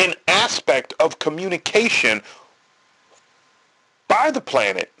an aspect of communication by the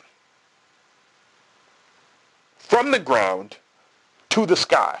planet from the ground to the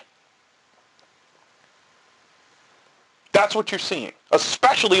sky. That's what you're seeing,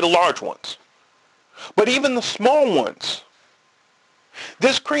 especially the large ones. But even the small ones,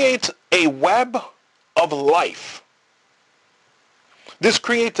 this creates a web of life. This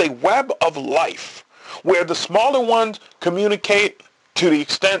creates a web of life where the smaller ones communicate to the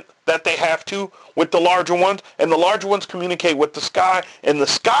extent that they have to with the larger ones, and the larger ones communicate with the sky, and the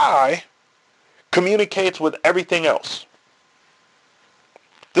sky communicates with everything else.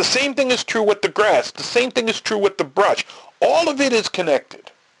 The same thing is true with the grass. The same thing is true with the brush. All of it is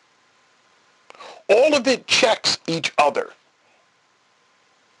connected. All of it checks each other.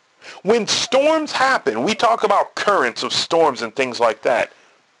 When storms happen, we talk about currents of storms and things like that.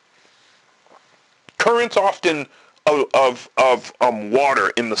 Currents often of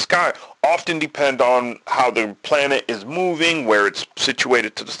water in the sky often depend on how the planet is moving, where it's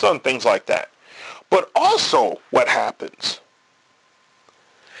situated to the sun, things like that. But also what happens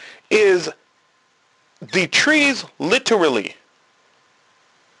is the trees literally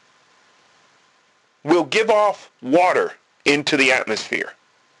will give off water into the atmosphere.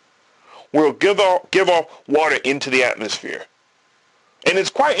 Will give off water into the atmosphere. And it's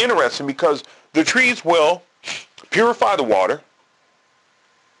quite interesting because the trees will purify the water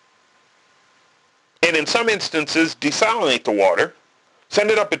and in some instances desalinate the water, send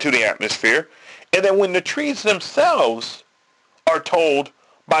it up into the atmosphere, and then when the trees themselves are told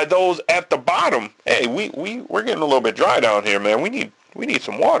by those at the bottom, hey, we're getting a little bit dry down here, man. We need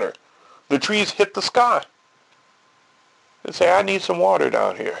some water. The trees hit the sky. They say, I need some water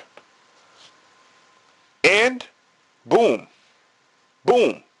down here. And boom,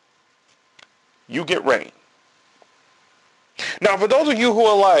 boom, you get rain. Now, for those of you who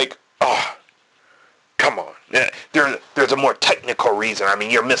are like, oh, come on, there's a more technical reason. I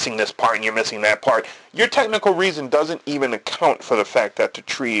mean, you're missing this part and you're missing that part. Your technical reason doesn't even account for the fact that the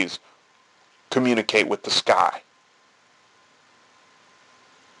trees communicate with the sky.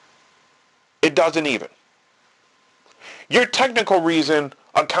 It doesn't even. Your technical reason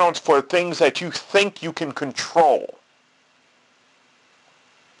accounts for things that you think you can control.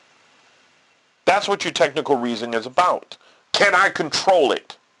 That's what your technical reason is about. Can I control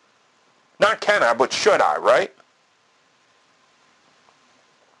it? Not can I, but should I, right?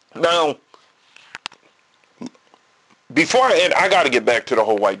 Now, before I end, I got to get back to the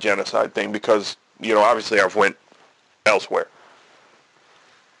whole white genocide thing because, obviously I've went elsewhere.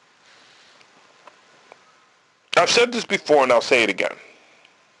 I've said this before and I'll say it again.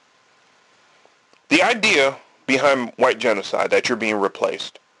 The idea behind white genocide, that you're being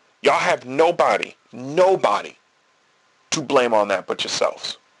replaced, y'all have nobody to blame on that but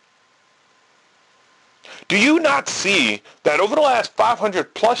yourselves. Do you not see that over the last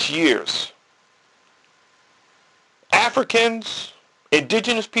 500 plus years, Africans,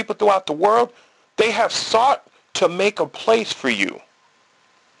 indigenous people throughout the world, they have sought to make a place for you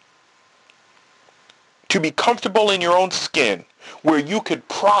to be comfortable in your own skin, where you could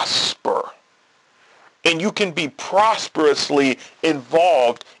prosper and you can be prosperously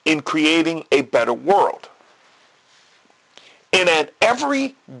involved in creating a better world. And at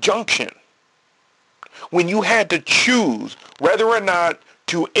every junction, when you had to choose whether or not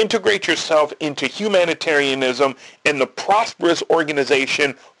to integrate yourself into humanitarianism and the prosperous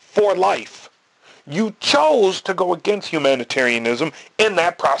organization for life, you chose to go against humanitarianism in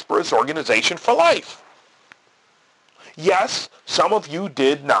that prosperous organization for life. Yes, some of you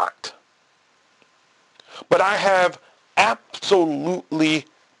did not. But I have absolutely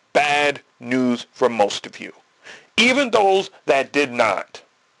bad news for most of you. Even those that did not.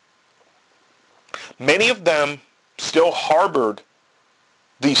 Many of them still harbored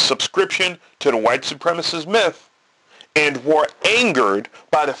the subscription to the white supremacist myth and were angered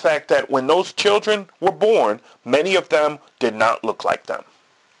by the fact that when those children were born, many of them did not look like them.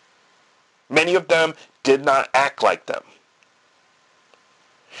 Many of them did not act like them.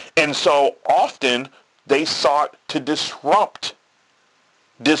 And so often they sought to disrupt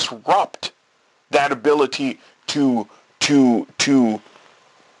that ability to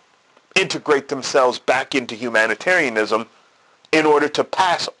integrate themselves back into humanitarianism in order to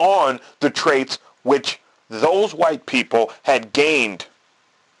pass on the traits which those white people had gained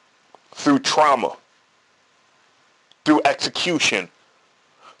through trauma, through execution,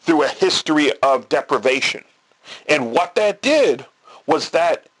 through a history of deprivation. And what that did was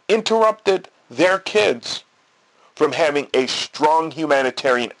that interrupted their kids from having a strong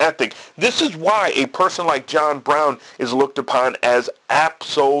humanitarian ethic. This is why a person like John Brown is looked upon as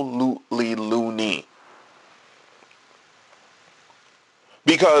absolutely loony.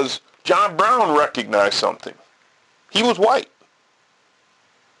 Because John Brown recognized something. He was white.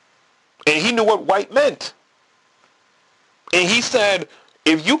 And he knew what white meant. And he said,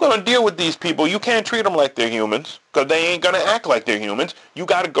 if you're going to deal with these people, you can't treat them like they're humans because they ain't going to act like they're humans. You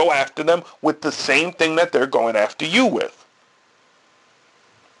got to go after them with the same thing that they're going after you with.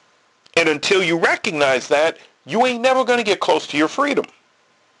 And until you recognize that, you ain't never going to get close to your freedom.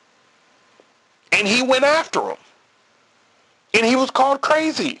 And he went after him. And he was called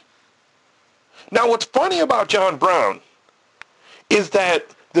crazy. Now, what's funny about John Brown is that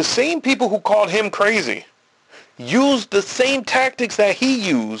the same people who called him crazy used the same tactics that he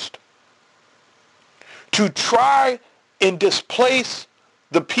used to try and displace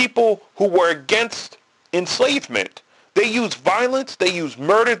the people who were against enslavement. They used violence, they used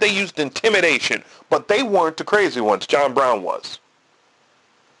murder, they used intimidation, but they weren't the crazy ones. John Brown was.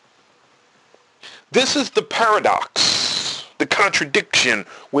 This is the paradox, the contradiction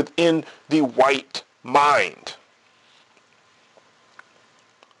within the white mind.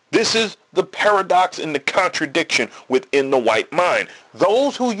 This is the paradox and the contradiction within the white mind.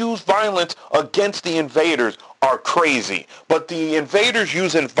 Those who use violence against the invaders are crazy, but the invaders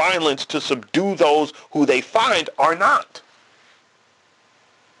using violence to subdue those who they find are not.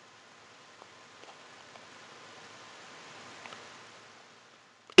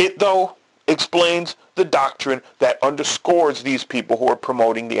 It, though, explains the doctrine that underscores these people who are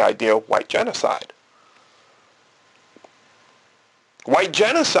promoting the idea of white genocide. White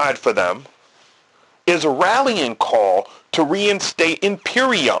genocide for them is a rallying call to reinstate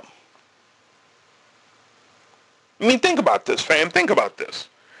imperium. I mean, think about this, fam. Think about this.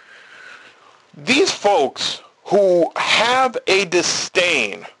 These folks who have a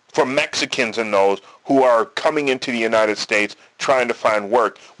disdain for Mexicans and those who are coming into the United States trying to find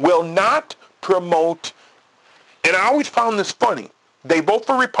work will not promote, and I always found this funny, they vote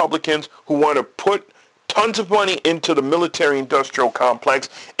for Republicans who want to put tons of money into the military-industrial complex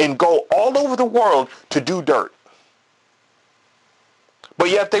and go all over the world to do dirt. But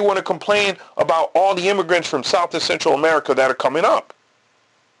yet they want to complain about all the immigrants from South and Central America that are coming up.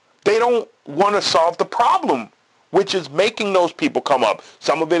 They don't want to solve the problem, which is making those people come up.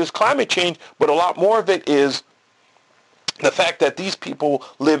 Some of it is climate change, but a lot more of it is the fact that these people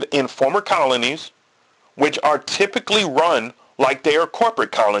live in former colonies, which are typically run like they are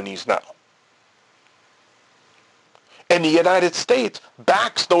corporate colonies now. And the United States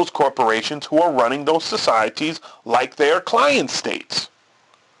backs those corporations who are running those societies like they are client states.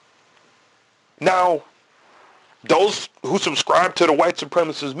 Now, those who subscribe to the white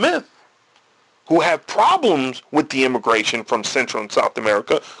supremacist myth, who have problems with the immigration from Central and South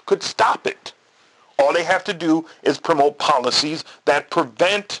America, could stop it. All they have to do is promote policies that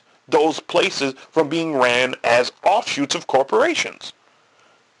prevent those places from being ran as offshoots of corporations.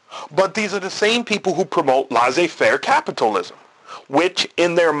 But these are the same people who promote laissez-faire capitalism, which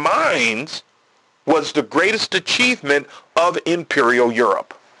in their minds was the greatest achievement of Imperial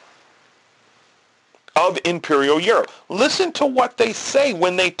Europe. Of Imperial Europe. Listen to what they say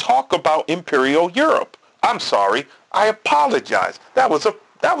when they talk about Imperial Europe. I'm sorry, I apologize. That was a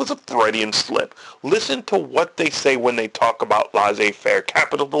Freudian slip. Listen to what they say when they talk about laissez-faire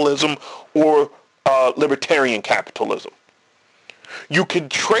capitalism or libertarian capitalism. You can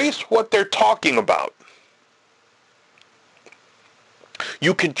trace what they're talking about.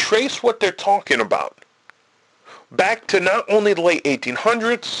 You can trace what they're talking about back to not only the late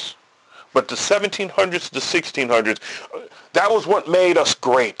 1800s, but the 1700s, the 1600s. That was what made us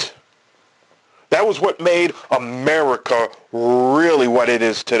great. That was what made America really what it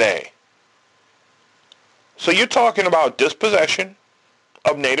is today. So you're talking about dispossession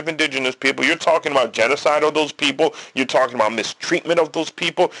of native indigenous people. You're talking about genocide of those people. You're talking about mistreatment of those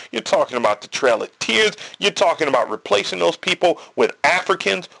people. You're talking about the Trail of Tears. You're talking about replacing those people with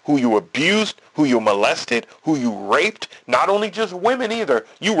Africans who you abused, who you molested, who you raped. Not only just women either.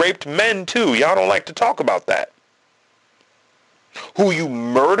 You raped men too. Y'all don't like to talk about that. Who you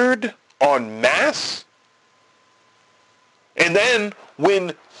murdered en masse. And then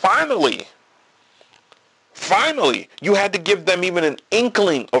when finally, you had to give them even an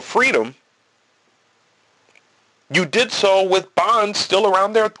inkling of freedom, you did so with bonds still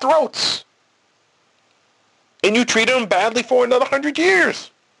around their throats. And you treated them badly for another 100 years.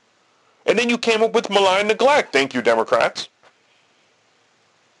 And then you came up with malign neglect. Thank you, Democrats.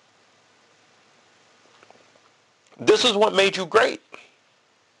 This is what made you great.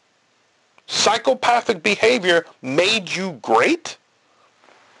 Psychopathic behavior made you great?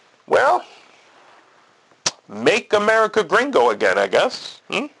 Well, make America gringo again, I guess.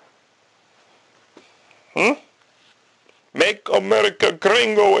 Make America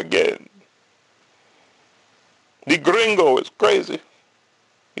gringo again. The gringo is crazy.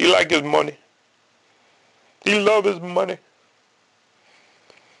 He like his money. He love his money.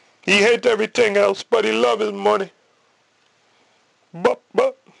 He hates everything else, but he loves his money. But.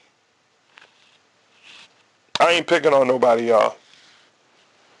 I ain't picking on nobody, y'all.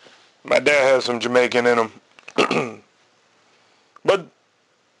 My dad has some Jamaican in him. But,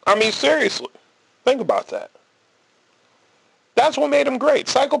 I mean, seriously, think about that. That's what made him great.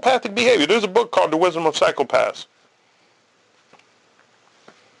 Psychopathic behavior. There's a book called The Wisdom of Psychopaths.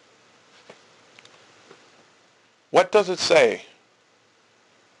 What does it say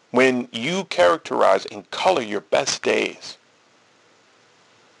when you characterize and color your best days,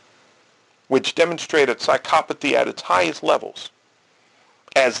 which demonstrated psychopathy at its highest levels,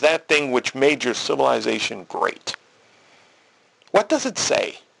 as that thing which made your civilization great? What does it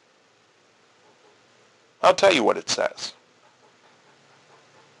say? I'll tell you what it says.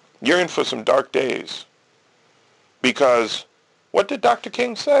 You're in for some dark days. Because, what did Dr.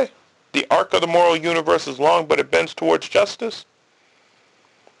 King say? The arc of the moral universe is long, but it bends towards justice.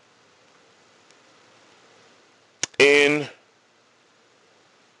 In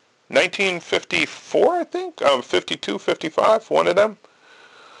 1954, I think, 52, 55, one of them.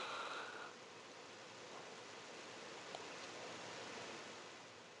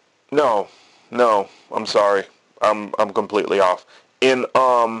 No, I'm sorry. I'm completely off. In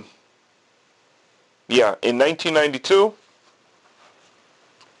 1992,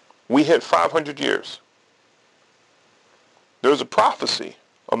 we hit 500 years. There's a prophecy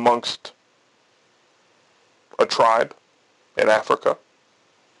amongst a tribe in Africa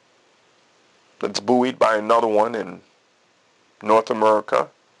that's buoyed by another one in North America,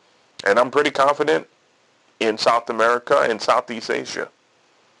 and I'm pretty confident in South America and Southeast Asia,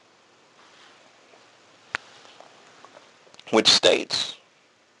 which states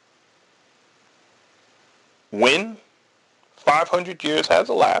when 500 years has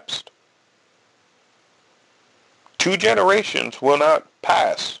elapsed, 2 generations will not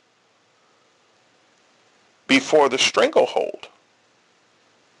pass before the stranglehold,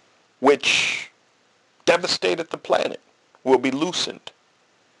 which devastated the planet, will be loosened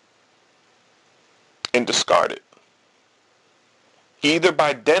and discarded, either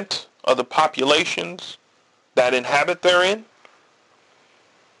by dint of the populations that inhabit therein,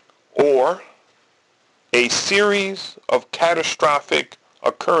 or a series of catastrophic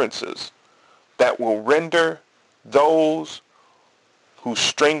occurrences that will render those who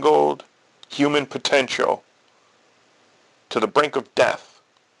strangled human potential to the brink of death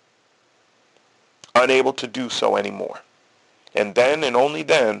unable to do so anymore. And then and only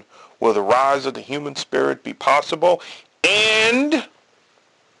then will the rise of the human spirit be possible, and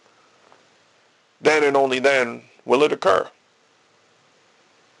then and only then will it occur.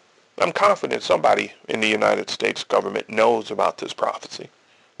 I'm confident somebody in the United States government knows about this prophecy.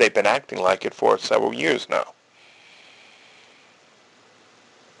 They've been acting like it for several years now.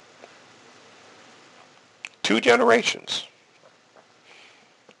 Two generations.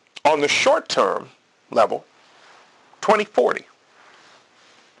 On the short-term level, 2040.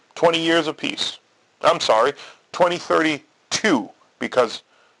 20 years apiece. I'm sorry, 2032, because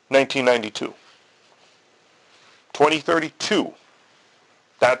 1992. 2032.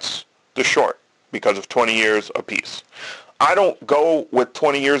 That's the short, because of 20 years apiece. I don't go with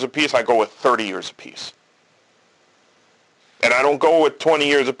 20 years apiece, I go with 30 years apiece. And I don't go with 20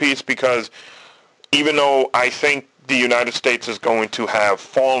 years apiece because even though I think the United States is going to have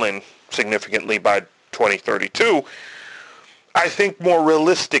fallen significantly by 2032, I think more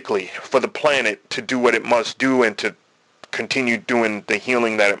realistically for the planet to do what it must do and to continue doing the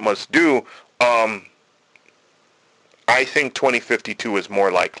healing that it must do, I think 2052 is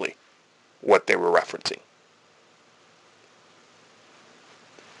more likely what they were referencing.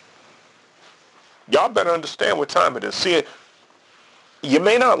 Y'all better understand what time it is. See, you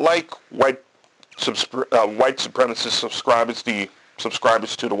may not like white supremacist subscribers, the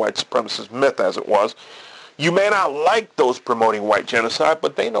subscribers to the white supremacist myth as it was. You may not like those promoting white genocide,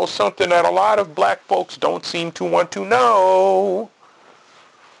 but they know something that a lot of black folks don't seem to want to know.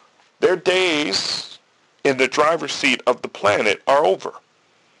 Their days in the driver's seat of the planet are over.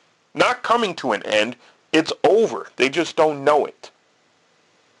 Not coming to an end, it's over. They just don't know it.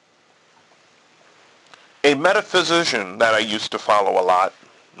 A metaphysician that I used to follow a lot,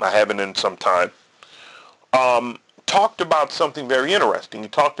 I haven't in some time, talked about something very interesting. He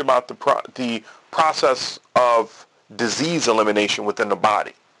talked about the process of disease elimination within the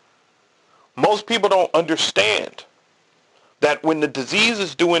body. Most people don't understand that when the disease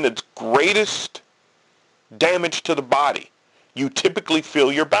is doing its greatest damage to the body, you typically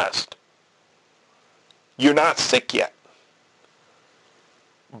feel your best. You're not sick yet.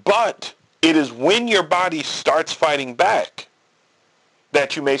 But it is when your body starts fighting back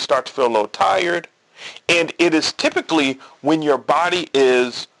that you may start to feel a little tired. And it is typically when your body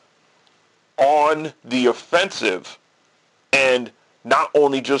is on the offensive and not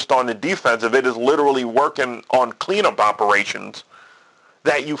only just on the defensive, it is literally working on cleanup operations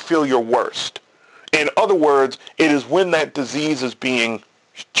that you feel your worst. In other words, it is when that disease is being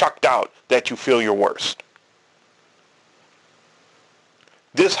chucked out that you feel your worst.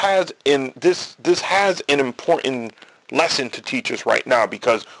 This has an important lesson to teach us right now,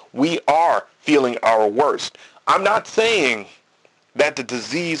 because we are feeling our worst. I'm not saying that the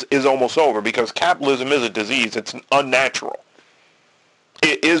disease is almost over, because capitalism is a disease. It's unnatural.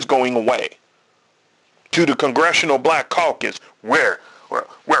 It is going away. To the Congressional Black Caucus, we're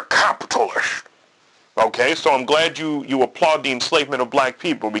capitalist. Okay, so I'm glad you applaud the enslavement of black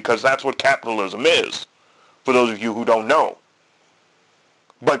people, because that's what capitalism is, for those of you who don't know.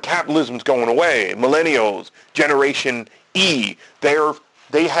 But capitalism's going away. Millennials, Generation E,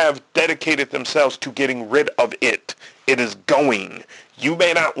 they have dedicated themselves to getting rid of it. It is going. You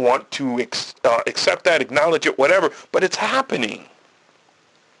may not want to accept that, acknowledge it, whatever, but it's happening.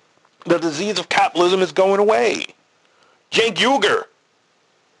 The disease of capitalism is going away. Cenk Uygur,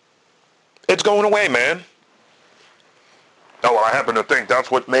 it's going away, man. Oh, well, I happen to think that's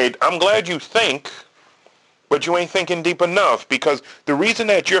what made... I'm glad you think, but you ain't thinking deep enough, because the reason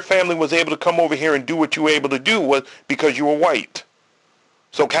that your family was able to come over here and do what you were able to do was because you were white.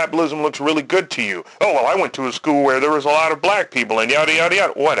 So capitalism looks really good to you. Oh, well, I went to a school where there was a lot of black people and yada, yada,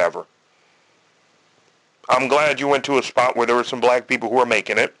 yada. Whatever. I'm glad you went to a spot where there were some black people who were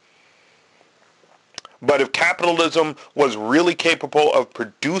making it. But if capitalism was really capable of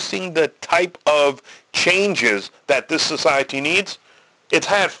producing the type of changes that this society needs, it's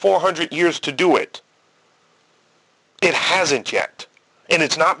had 400 years to do it. It hasn't yet. And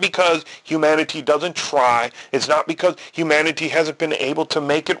it's not because humanity doesn't try. It's not because humanity hasn't been able to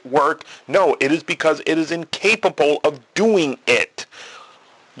make it work. No, it is because it is incapable of doing it.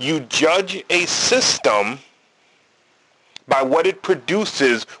 You judge a system by what it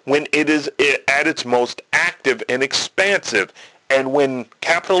produces when it is at its most active and expansive. And when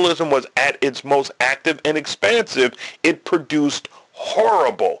capitalism was at its most active and expansive, it produced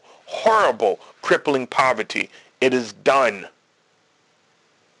horrible, horrible, crippling poverty. It is done.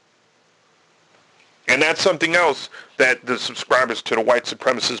 And that's something else that the subscribers to the white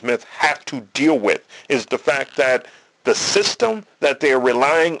supremacist myth have to deal with, is the fact that the system that they are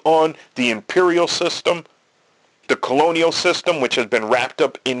relying on, the imperial system, the colonial system, which has been wrapped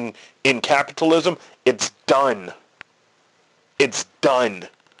up in capitalism, it's done. It's done.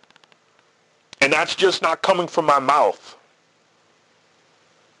 And that's just not coming from my mouth.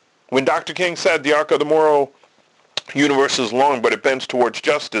 When Dr. King said the arc of the moral universe is long, but it bends towards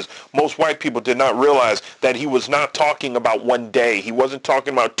justice, most white people did not realize that he was not talking about one day. He wasn't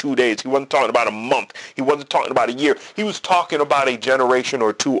talking about 2 days. He wasn't talking about a month. He wasn't talking about a year. He was talking about a generation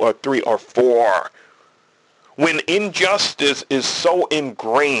or 2 or 3 or 4. When injustice is so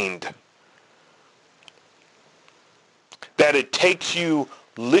ingrained that it takes you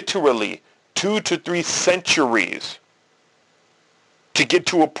literally 2 to 3 centuries to get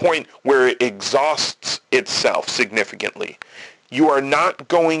to a point where it exhausts itself significantly, you are not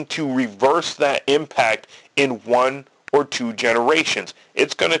going to reverse that impact in 1 or 2 generations.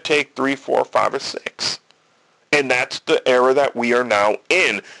 It's going to take 3, 4, 5, or 6. And that's the era that we are now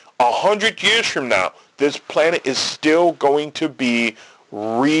in. 100 years from now, this planet is still going to be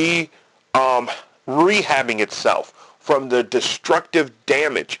rehabbing itself from the destructive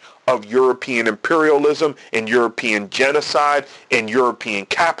damage of European imperialism and European genocide and European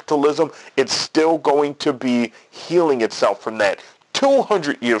capitalism. It's still going to be healing itself from that.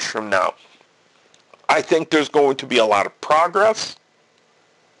 200 years from now, I think there's going to be a lot of progress.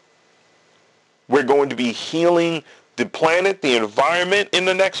 We're going to be healing the planet, the environment in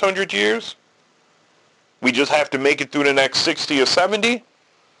the next 100 years. We just have to make it through the next 60 or 70.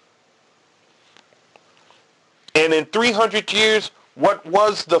 And in 300 years, what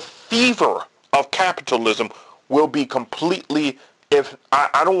was the fever of capitalism will be completely, if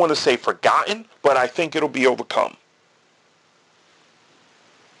I don't want to say forgotten, but I think it'll be overcome.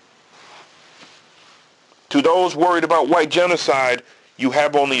 To those worried about white genocide, you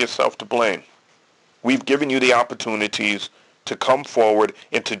have only yourself to blame. We've given you the opportunities to come forward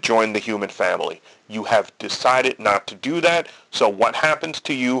and to join the human family. You have decided not to do that, so what happens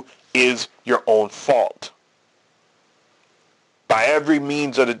to you is your own fault. By every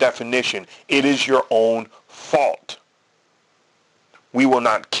means of the definition, it is your own fault. We will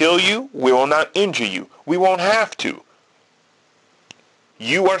not kill you. We will not injure you. We won't have to.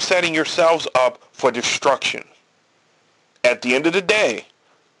 You are setting yourselves up for destruction. At the end of the day,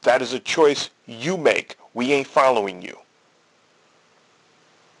 that is a choice you make. We ain't following you.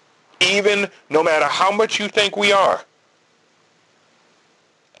 Even no matter how much you think we are,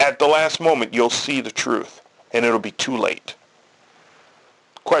 at the last moment, you'll see the truth, and it'll be too late.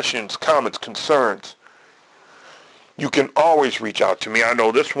 Questions, comments, concerns. You can always reach out to me. I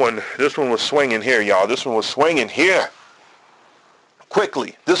know this one was swinging here, y'all. This one was swinging here.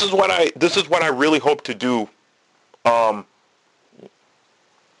 Quickly. This is what I really hope to do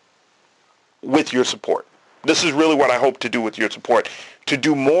with your support. This is really what I hope to do with your support. To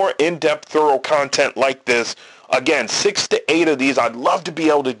do more in-depth, thorough content like this. Again, 6 to 8 of these. I'd love to be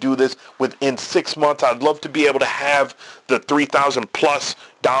able to do this within 6 months. I'd love to be able to have the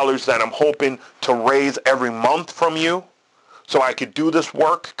 $3,000+ that I'm hoping to raise every month from you, so I could do this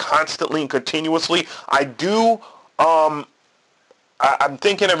work constantly and continuously. I do. I'm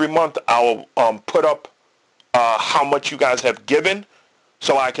thinking every month I'll put up how much you guys have given,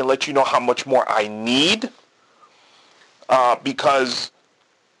 so I can let you know how much more I need. Because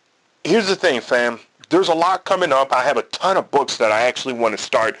here's the thing, fam. There's a lot coming up. I have a ton of books that I actually want to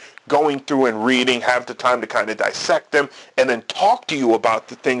start going through and reading, have the time to kind of dissect them, and then talk to you about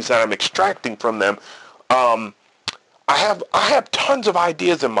the things that I'm extracting from them. I have tons of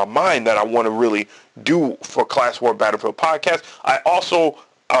ideas in my mind that I want to really do for Class War Battlefield Podcast. I also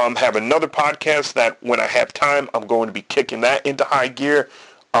have another podcast that when I have time, I'm going to be kicking that into high gear.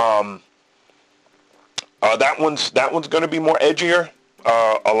 That one's going to be more edgier.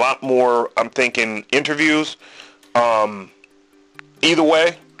 A lot more, I'm thinking, interviews. Either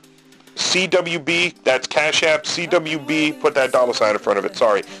way, CWB, that's Cash App, CWB, put that $ in front of it,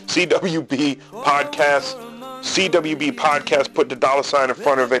 sorry. CWB Podcast, put the $ in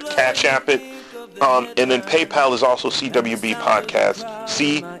front of it, Cash App it. And then PayPal is also CWB Podcast.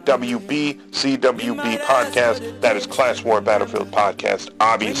 CWB Podcast. That is Class War Battlefield Podcast.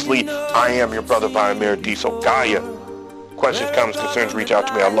 Obviously, I am your brother, Vladimir Diesel Gaia. Questions, comments, concerns, reach out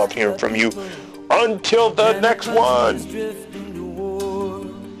to me. I love hearing from you. Until the next one.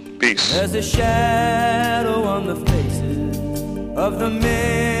 Peace. There's a shadow on the faces of the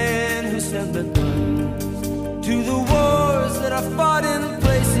men who sent the guns to the wars that are fought in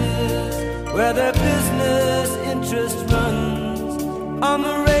places where their business interest runs. On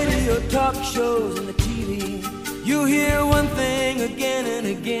the radio, talk shows, and the TV, you hear one thing again and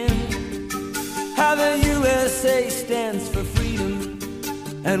again: how the USA stands for freedom,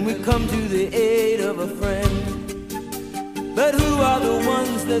 and we come to the aid of a friend. But who are the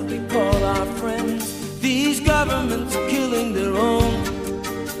ones that we call our friends? These governments killing their own,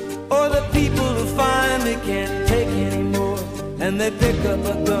 or the people who finally can't take anymore, and they pick up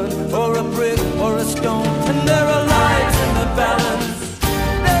a gun or a brick or a stone, and they're alone.